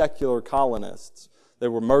were the secular colonists. They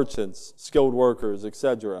were merchants, skilled workers,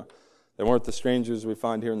 etc. They weren't the strangers we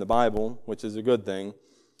find here in the Bible, which is a good thing.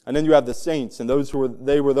 And then you have the saints, and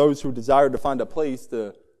they were those who desired to find a place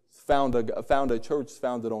to found a church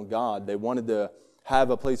founded on God. They wanted to have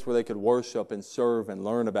a place where they could worship and serve and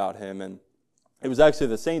learn about Him. And It was actually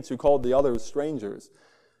the saints who called the others strangers.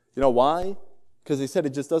 You know why? Because they said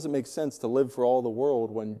it just doesn't make sense to live for all the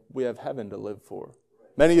world when we have heaven to live for.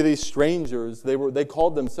 Many of these strangers, they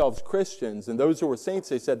called themselves Christians, and those who were saints,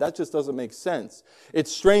 they said, that just doesn't make sense.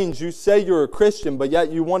 It's strange, you say you're a Christian, but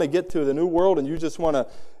yet you want to get to the new world, and you just want to,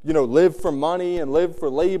 live for money, and live for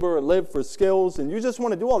labor, and live for skills, and you just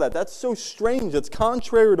want to do all that. That's so strange. It's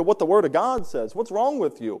contrary to what the Word of God says. What's wrong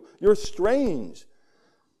with you? You're strange.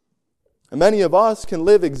 And many of us can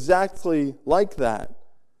live exactly like that.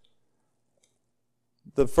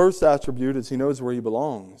 The first attribute is he knows where he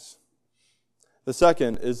belongs. The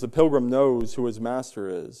second is the pilgrim knows who his master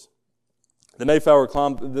is. The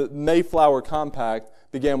Mayflower Compact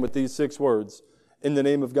began with these 6 words, in the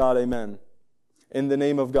name of God, amen. In the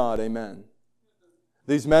name of God, amen.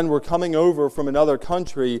 These men were coming over from another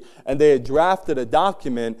country, and they had drafted a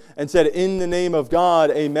document and said, in the name of God,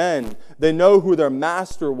 amen. They know who their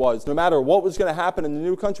master was, no matter what was going to happen in the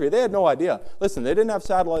new country. They had no idea. Listen, they didn't have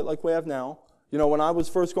satellite like we have now. When I was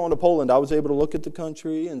first going to Poland, I was able to look at the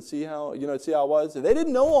country and see how it was. They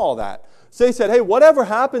didn't know all that. So they said, hey, whatever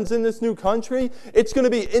happens in this new country, it's going to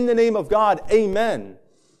be in the name of God, amen.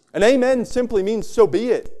 And amen simply means so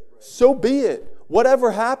be it. So be it.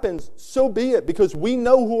 Whatever happens, so be it, because we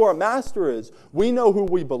know who our master is. We know who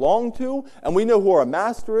we belong to, and we know who our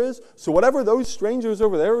master is. So whatever those strangers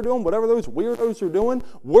over there are doing, whatever those weirdos are doing,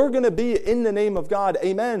 we're going to be in the name of God.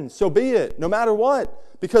 Amen. So be it, no matter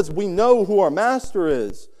what, because we know who our master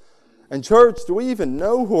is. And church, do we even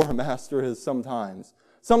know who our master is sometimes?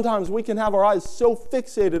 Sometimes we can have our eyes so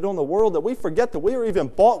fixated on the world that we forget that we are even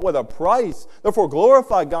bought with a price. Therefore,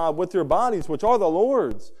 glorify God with your bodies, which are the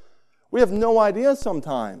Lord's. We have no idea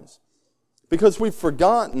sometimes because we've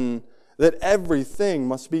forgotten that everything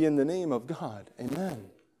must be in the name of God. Amen.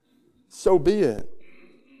 So be it.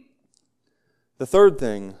 The third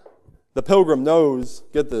thing, the pilgrim knows,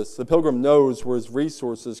 get this, the pilgrim knows where his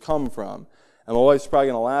resources come from. And my wife's probably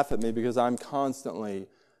going to laugh at me because I'm constantly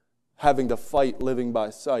having to fight living by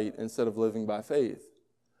sight instead of living by faith.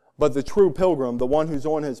 But the true pilgrim, the one who's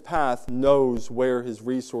on his path, knows where his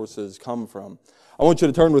resources come from. I want you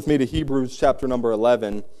to turn with me to Hebrews chapter number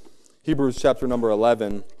 11. Hebrews chapter number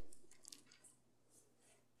 11.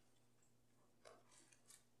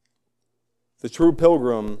 The true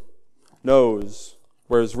pilgrim knows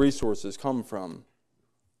where his resources come from.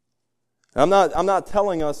 I'm not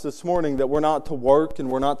telling us this morning that we're not to work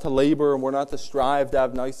and we're not to labor and we're not to strive to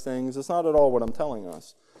have nice things. That's not at all what I'm telling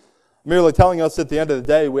us. I'm merely telling us at the end of the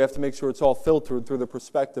day we have to make sure it's all filtered through the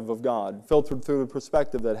perspective of God, filtered through the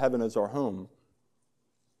perspective that heaven is our home.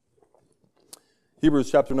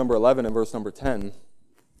 Hebrews chapter number 11 and verse number 10.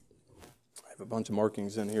 I have a bunch of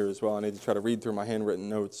markings in here as well. I need to try to read through my handwritten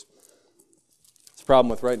notes. It's a problem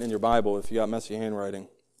with writing in your Bible if you got messy handwriting.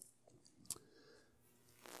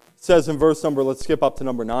 It says in verse number, let's skip up to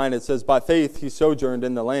number 9. It says, by faith he sojourned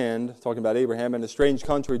in the land, talking about Abraham, in a strange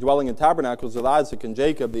country, dwelling in tabernacles with Isaac and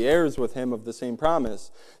Jacob, the heirs with him of the same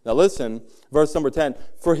promise. Now listen, verse number 10.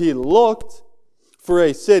 For he looked for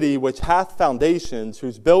a city which hath foundations,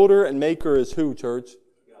 whose builder and maker is who, church?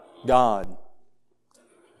 God.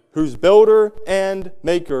 Whose builder and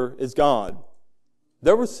maker is God.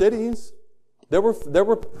 There were cities. There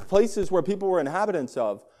were places where people were inhabitants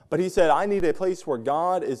of. But he said, I need a place where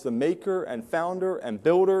God is the maker and founder and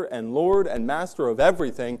builder and Lord and master of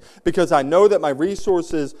everything, because I know that my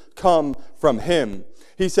resources come from him.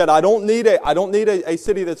 He said, I don't need a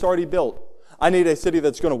city that's already built. I need a city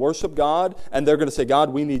that's going to worship God, and they're going to say,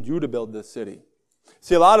 God, we need you to build this city.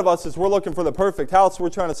 See, a lot of us, as we're looking for the perfect house, we're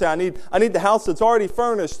trying to say, I need the house that's already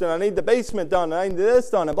furnished, and I need the basement done, and I need this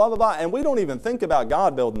done, and blah, blah, blah. And we don't even think about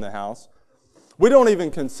God building the house. We don't even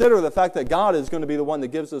consider the fact that God is going to be the one that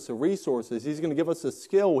gives us the resources. He's going to give us the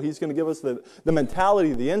skill. He's going to give us the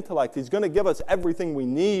mentality, the intellect. He's going to give us everything we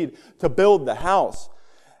need to build the house.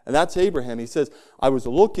 And that's Abraham. He says, I was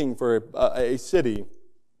looking for a city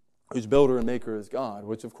whose builder and maker is God,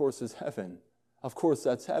 which of course is heaven. Of course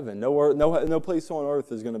that's heaven. No place on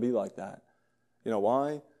earth is going to be like that. You know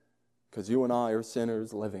why? Because you and I are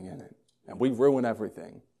sinners living in it. And we ruin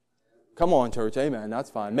everything. Come on, church. Amen. That's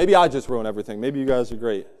fine. Maybe I just ruin everything. Maybe you guys are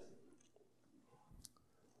great.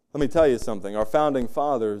 Let me tell you something. Our founding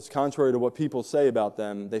fathers, contrary to what people say about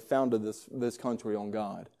them, they founded this country on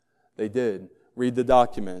God. They did. Read the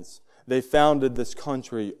documents. They founded this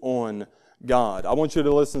country on God. I want you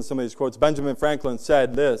to listen to some of these quotes. Benjamin Franklin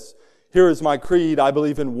said this, here is my creed. I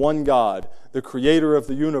believe in one God, the creator of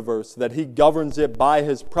the universe, that he governs it by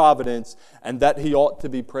his providence, and that he ought to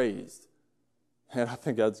be praised. And I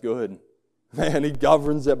think that's good. Man, he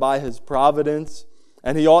governs it by his providence,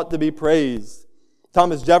 and he ought to be praised.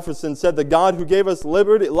 Thomas Jefferson said, the God who gave us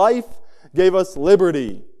liberty, life, gave us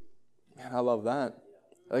liberty. Man, I love that.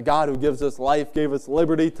 The God who gives us life gave us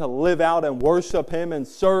liberty to live out and worship Him and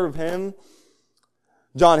serve Him.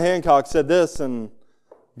 John Hancock said this, and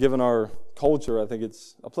given our culture, I think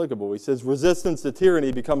it's applicable. He says, resistance to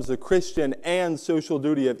tyranny becomes the Christian and social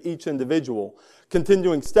duty of each individual.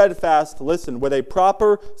 Continuing steadfast, listen, with a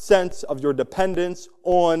proper sense of your dependence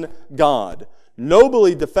on God.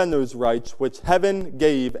 Nobly defend those rights which heaven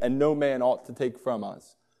gave and no man ought to take from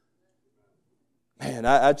us. Man,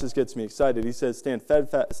 that just gets me excited. He says, stand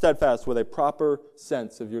steadfast with a proper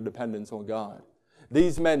sense of your dependence on God.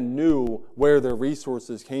 These men knew where their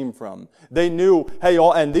resources came from. They knew,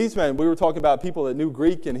 and these men, we were talking about people that knew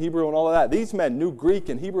Greek and Hebrew and all of that. These men knew Greek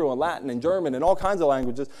and Hebrew and Latin and German and all kinds of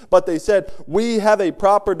languages. But they said, we have a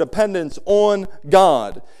proper dependence on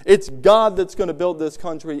God. It's God that's going to build this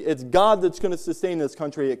country. It's God that's going to sustain this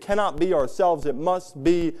country. It cannot be ourselves. It must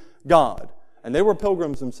be God. And they were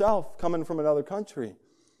pilgrims themselves coming from another country.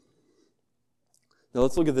 Now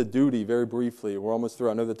let's look at the duty very briefly. We're almost through.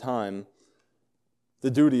 I know the time. The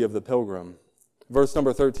duty of the pilgrim. Verse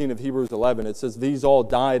number 13 of Hebrews 11, it says, these all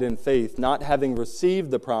died in faith, not having received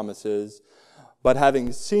the promises, but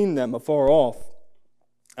having seen them afar off,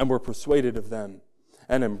 and were persuaded of them,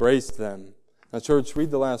 and embraced them. Now, church, read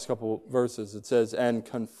the last couple verses. It says, and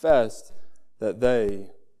confessed that they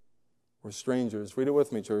were strangers. Read it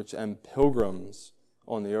with me, church. And pilgrims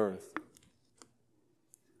on the earth.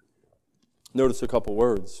 Notice a couple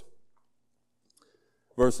words.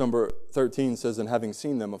 Verse number 13 says, and having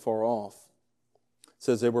seen them afar off. It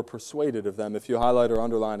says they were persuaded of them. If you highlight or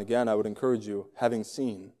underline again, I would encourage you, having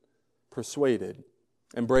seen, persuaded,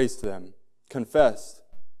 embraced them, confessed.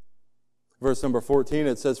 Verse number 14,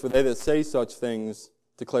 it says, for they that say such things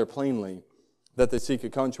declare plainly that they seek a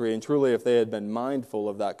country. And truly, if they had been mindful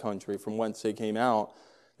of that country from whence they came out,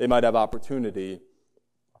 they might have opportunity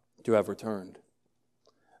to have returned.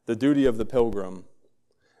 The duty of the pilgrim.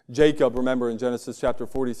 Jacob, remember in Genesis chapter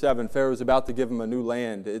 47, Pharaoh's about to give him a new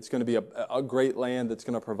land. It's going to be a great land that's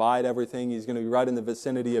going to provide everything. He's going to be right in the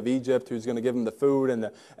vicinity of Egypt, who's going to give him the food and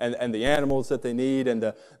the animals that they need and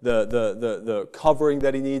the covering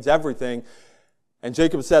that he needs, everything. And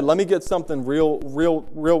Jacob said, let me get something real,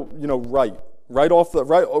 right off the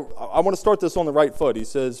right. I want to start this on the right foot. He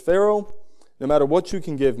says, Pharaoh, no matter what you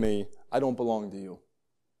can give me, I don't belong to you.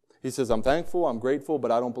 He says, I'm thankful, I'm grateful,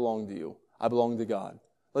 but I don't belong to you. I belong to God.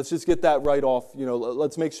 Let's just get that right off.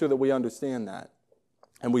 Let's make sure that we understand that.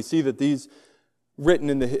 And we see that these written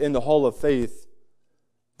in the Hall of Faith,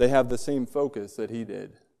 they have the same focus that he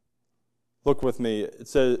did. Look with me. It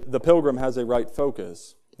says the pilgrim has a right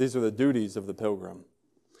focus. These are the duties of the pilgrim.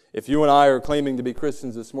 If you and I are claiming to be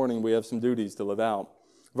Christians this morning, we have some duties to live out.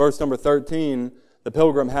 Verse number 13, the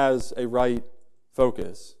pilgrim has a right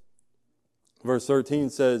focus. Verse 13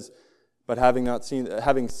 says, but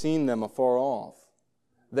having seen them afar off.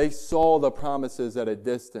 They saw the promises at a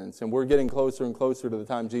distance, and we're getting closer and closer to the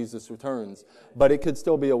time Jesus returns. But it could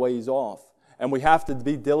still be a ways off. And we have to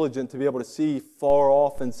be diligent to be able to see far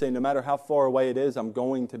off and say, no matter how far away it is, I'm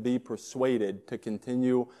going to be persuaded to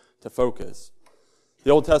continue to focus. The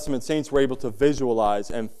Old Testament saints were able to visualize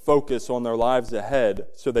and focus on their lives ahead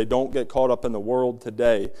so they don't get caught up in the world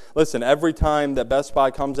today. Listen, every time that Best Buy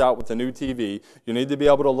comes out with a new TV, you need to be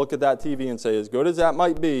able to look at that TV and say, as good as that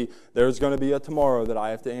might be, there's going to be a tomorrow that I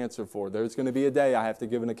have to answer for. There's going to be a day I have to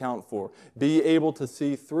give an account for. Be able to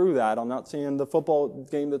see through that. I'm not saying the football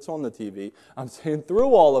game that's on the TV. I'm saying through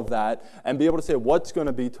all of that and be able to say, what's going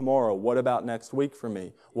to be tomorrow? What about next week for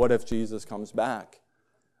me? What if Jesus comes back?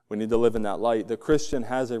 We need to live in that light. The Christian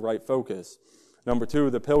has a right focus. Number 2,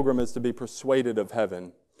 the pilgrim is to be persuaded of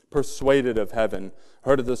heaven. Persuaded of heaven.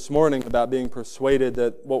 Heard it this morning about being persuaded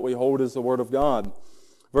that what we hold is the Word of God.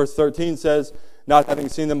 Verse 13 says, not having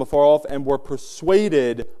seen them afar off, and were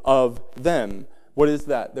persuaded of them. What is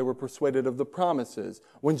that? They were persuaded of the promises.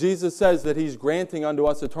 When Jesus says that He's granting unto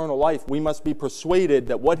us eternal life, we must be persuaded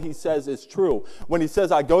that what He says is true. When He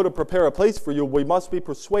says, I go to prepare a place for you, we must be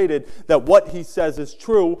persuaded that what He says is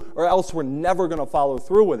true, or else we're never going to follow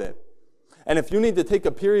through with it. And if you need to take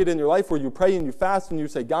a period in your life where you pray and you fast and you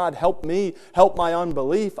say, God, help me, help my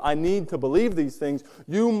unbelief, I need to believe these things,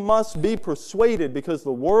 you must be persuaded, because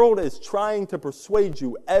the world is trying to persuade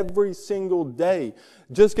you every single day.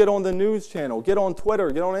 Just get on the news channel, get on Twitter,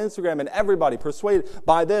 get on Instagram, and everybody persuade,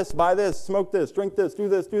 buy this, smoke this, drink this, do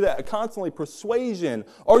that. Constantly persuasion.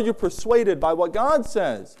 Are you persuaded by what God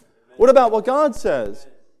says? What about what God says?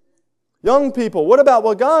 Young people, what about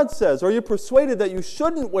what God says? Are you persuaded that you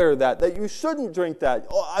shouldn't wear that you shouldn't drink that?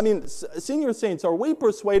 Senior saints, are we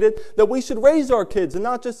persuaded that we should raise our kids and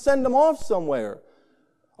not just send them off somewhere?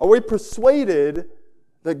 Are we persuaded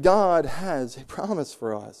that God has a promise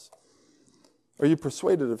for us? Are you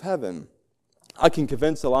persuaded of heaven? I can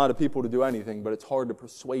convince a lot of people to do anything, but it's hard to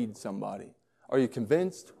persuade somebody. Are you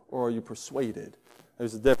convinced or are you persuaded?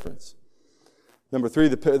 There's a difference. Number 3,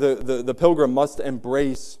 the pilgrim must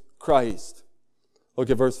embrace Christ. Look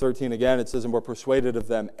at verse 13 again. It says, and were persuaded of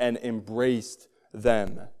them and embraced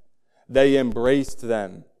them. They embraced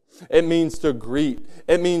them. It means to greet.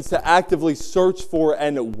 It means to actively search for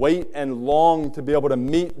and wait and long to be able to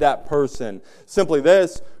meet that person. Simply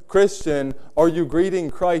this, Christian, are you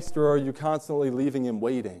greeting Christ or are you constantly leaving Him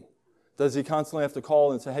waiting? Does He constantly have to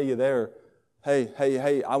call and say, hey, you there?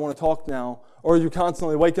 Hey, I want to talk now. Or are you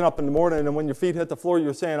constantly waking up in the morning and when your feet hit the floor,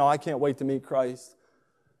 you're saying, oh, I can't wait to meet Christ.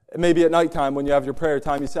 Maybe at nighttime when you have your prayer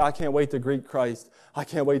time, you say, I can't wait to greet Christ. I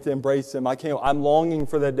can't wait to embrace Him. I'm longing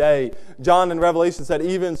for the day. John in Revelation said,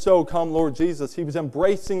 even so come Lord Jesus. He was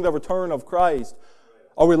embracing the return of Christ.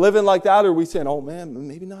 Are we living like that or are we saying, oh man,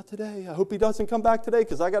 maybe not today. I hope He doesn't come back today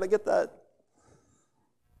because I got to get that.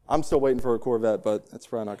 I'm still waiting for a Corvette, but it's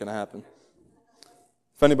probably not going to happen.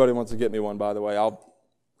 If anybody wants to get me one, by the way, I'll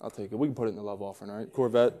take it. We can put it in the love offering, all right?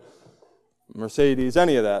 Corvette, Mercedes,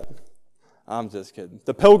 any of that. I'm just kidding.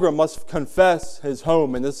 The pilgrim must confess his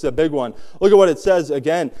home, and this is a big one. Look at what it says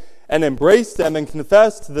again. And embrace them and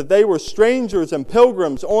confessed that they were strangers and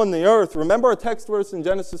pilgrims on the earth. Remember our text verse in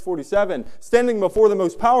Genesis 47, standing before the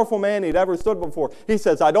most powerful man he'd ever stood before. He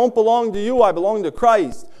says, I don't belong to you, I belong to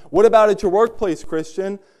Christ. What about at your workplace,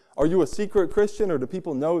 Christian? Are you a secret Christian or do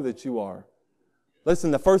people know that you are?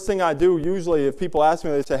 Listen, the first thing I do usually if people ask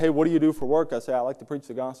me, they say, hey, what do you do for work? I say, I like to preach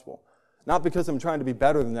the gospel. Not because I'm trying to be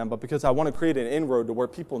better than them, but because I want to create an inroad to where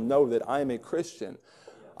people know that I am a Christian.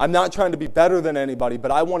 I'm not trying to be better than anybody,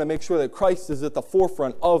 but I want to make sure that Christ is at the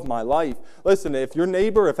forefront of my life. Listen, if your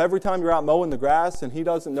neighbor, if every time you're out mowing the grass and he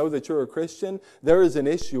doesn't know that you're a Christian, there is an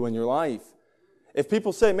issue in your life. If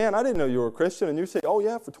people say, man, I didn't know you were a Christian, and you say, oh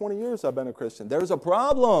yeah, for 20 years I've been a Christian, there's a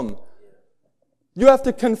problem. You have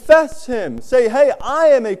to confess Him. Say, hey, I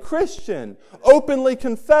am a Christian. Openly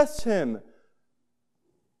confess Him.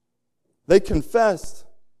 They confessed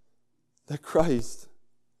that Christ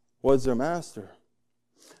was their master.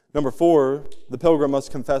 Number 4, the pilgrim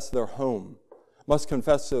must confess their home. Must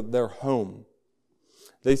confess their home.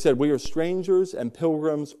 They said, we are strangers and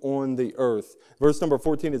pilgrims on the earth. Verse number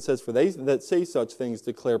 14, it says, for they that say such things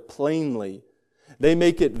declare plainly. They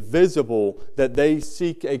make it visible that they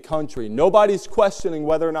seek a country. Nobody's questioning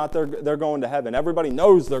whether or not they're going to heaven. Everybody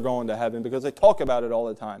knows they're going to heaven because they talk about it all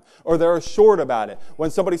the time. Or they're assured about it.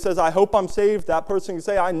 When somebody says, I hope I'm saved, that person can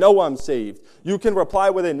say, I know I'm saved. You can reply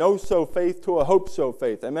with a know-so faith to a hope-so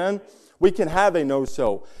faith. Amen? We can have a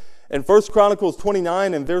know-so. In 1 Chronicles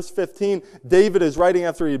 29 and verse 15, David is writing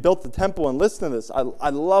after he built the temple. And listen to this. I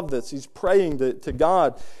love this. He's praying to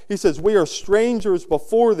God. He says, we are strangers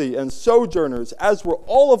before thee and sojourners, as were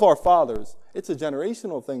all of our fathers. It's a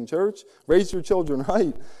generational thing, church. Raise your children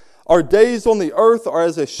right. Our days on the earth are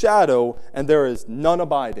as a shadow, and there is none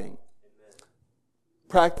abiding.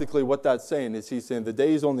 Practically what that's saying is he's saying the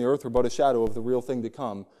days on the earth are but a shadow of the real thing to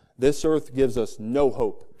come. This earth gives us no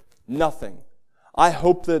hope. Nothing. I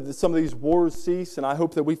hope that some of these wars cease and I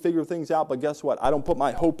hope that we figure things out, but guess what? I don't put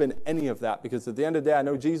my hope in any of that because at the end of the day, I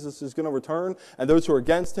know Jesus is going to return and those who are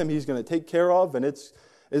against Him, He's going to take care of and it's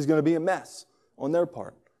going to be a mess on their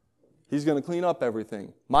part. He's going to clean up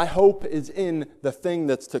everything. My hope is in the thing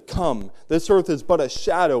that's to come. This earth is but a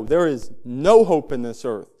shadow. There is no hope in this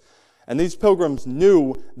earth. And these pilgrims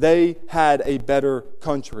knew they had a better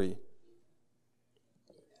country.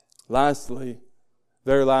 Lastly,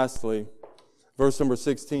 very lastly, verse number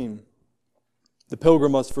 16. The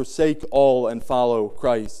pilgrim must forsake all and follow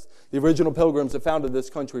Christ. The original pilgrims that founded this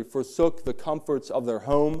country forsook the comforts of their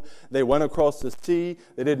home. They went across the sea.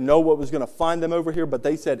 They didn't know what was going to find them over here, but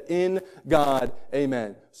they said, in God,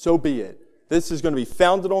 amen. So be it. This is going to be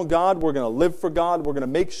founded on God. We're going to live for God. We're going to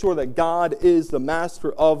make sure that God is the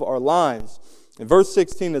master of our lives. In verse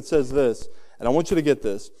 16, it says this, and I want you to get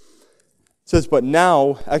this. It says, but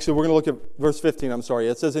now, actually we're going to look at verse 15, I'm sorry.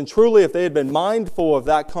 It says, and truly if they had been mindful of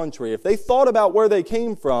that country, if they thought about where they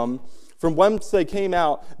came from whence they came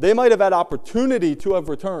out, they might have had opportunity to have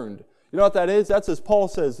returned. You know what that is? That's as Paul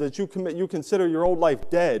says, that you consider your old life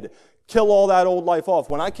dead. Kill all that old life off.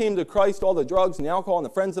 When I came to Christ, all the drugs and the alcohol and the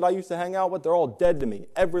friends that I used to hang out with, they're all dead to me.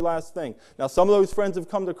 Every last thing. Now, some of those friends have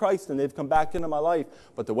come to Christ and they've come back into my life.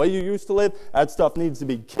 But the way you used to live, that stuff needs to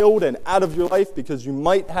be killed and out of your life because you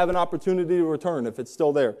might have an opportunity to return if it's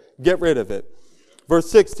still there. Get rid of it.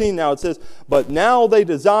 Verse 16 now, it says, but now they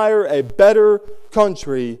desire a better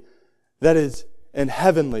country that is and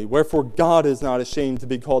heavenly, wherefore God is not ashamed to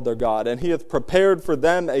be called their God, and he hath prepared for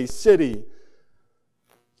them a city.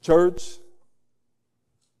 Church,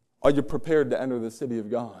 are you prepared to enter the city of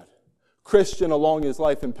God? Christian, along his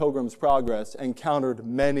life in Pilgrim's Progress, encountered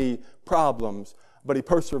many problems, but he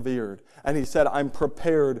persevered, and he said, I'm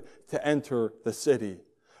prepared to enter the city.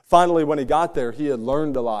 Finally, when he got there, he had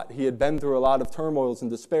learned a lot. He had been through a lot of turmoils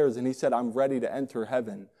and despairs, and he said, I'm ready to enter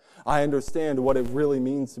heaven. I understand what it really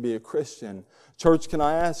means to be a Christian. Church, can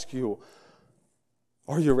I ask you,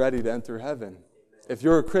 are you ready to enter heaven? If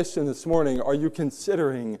you're a Christian this morning, are you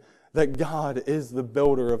considering that God is the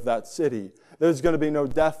builder of that city? There's going to be no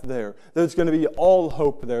death there. There's going to be all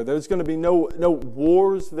hope there. There's going to be no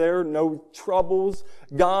wars there, no troubles.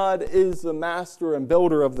 God is the master and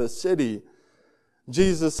builder of the city.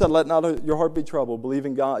 Jesus said, let not your heart be troubled. Believe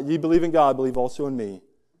in God. Ye believe in God, believe also in me.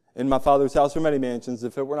 In my Father's house are many mansions.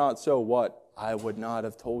 If it were not so, what? I would not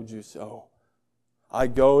have told you so. I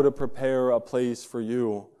go to prepare a place for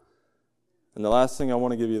you. And the last thing I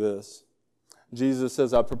want to give you this. Jesus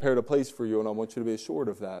says, I've prepared a place for you, and I want you to be assured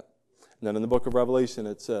of that. And then in the book of Revelation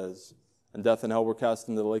it says, and death and hell were cast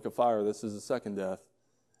into the lake of fire. This is the second death.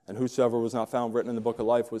 And whosoever was not found written in the book of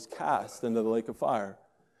life was cast into the lake of fire.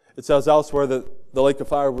 It says elsewhere that the lake of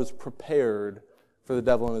fire was prepared for the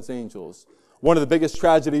devil and his angels. One of the biggest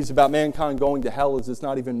tragedies about mankind going to hell is it's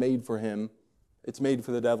not even made for him. It's made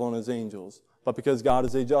for the devil and his angels. But because God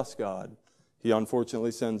is a just God, he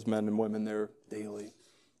unfortunately sends men and women there daily.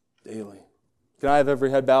 Daily. Can I have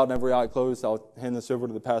every head bowed and every eye closed? I'll hand this over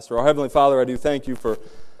to the pastor. Our Heavenly Father, I do thank you for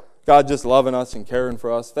God just loving us and caring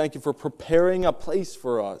for us. Thank you for preparing a place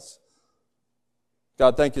for us.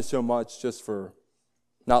 God, thank you so much just for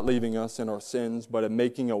not leaving us in our sins, but in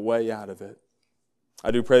making a way out of it. I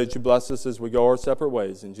do pray that you bless us as we go our separate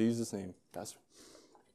ways. In Jesus' name, Pastor.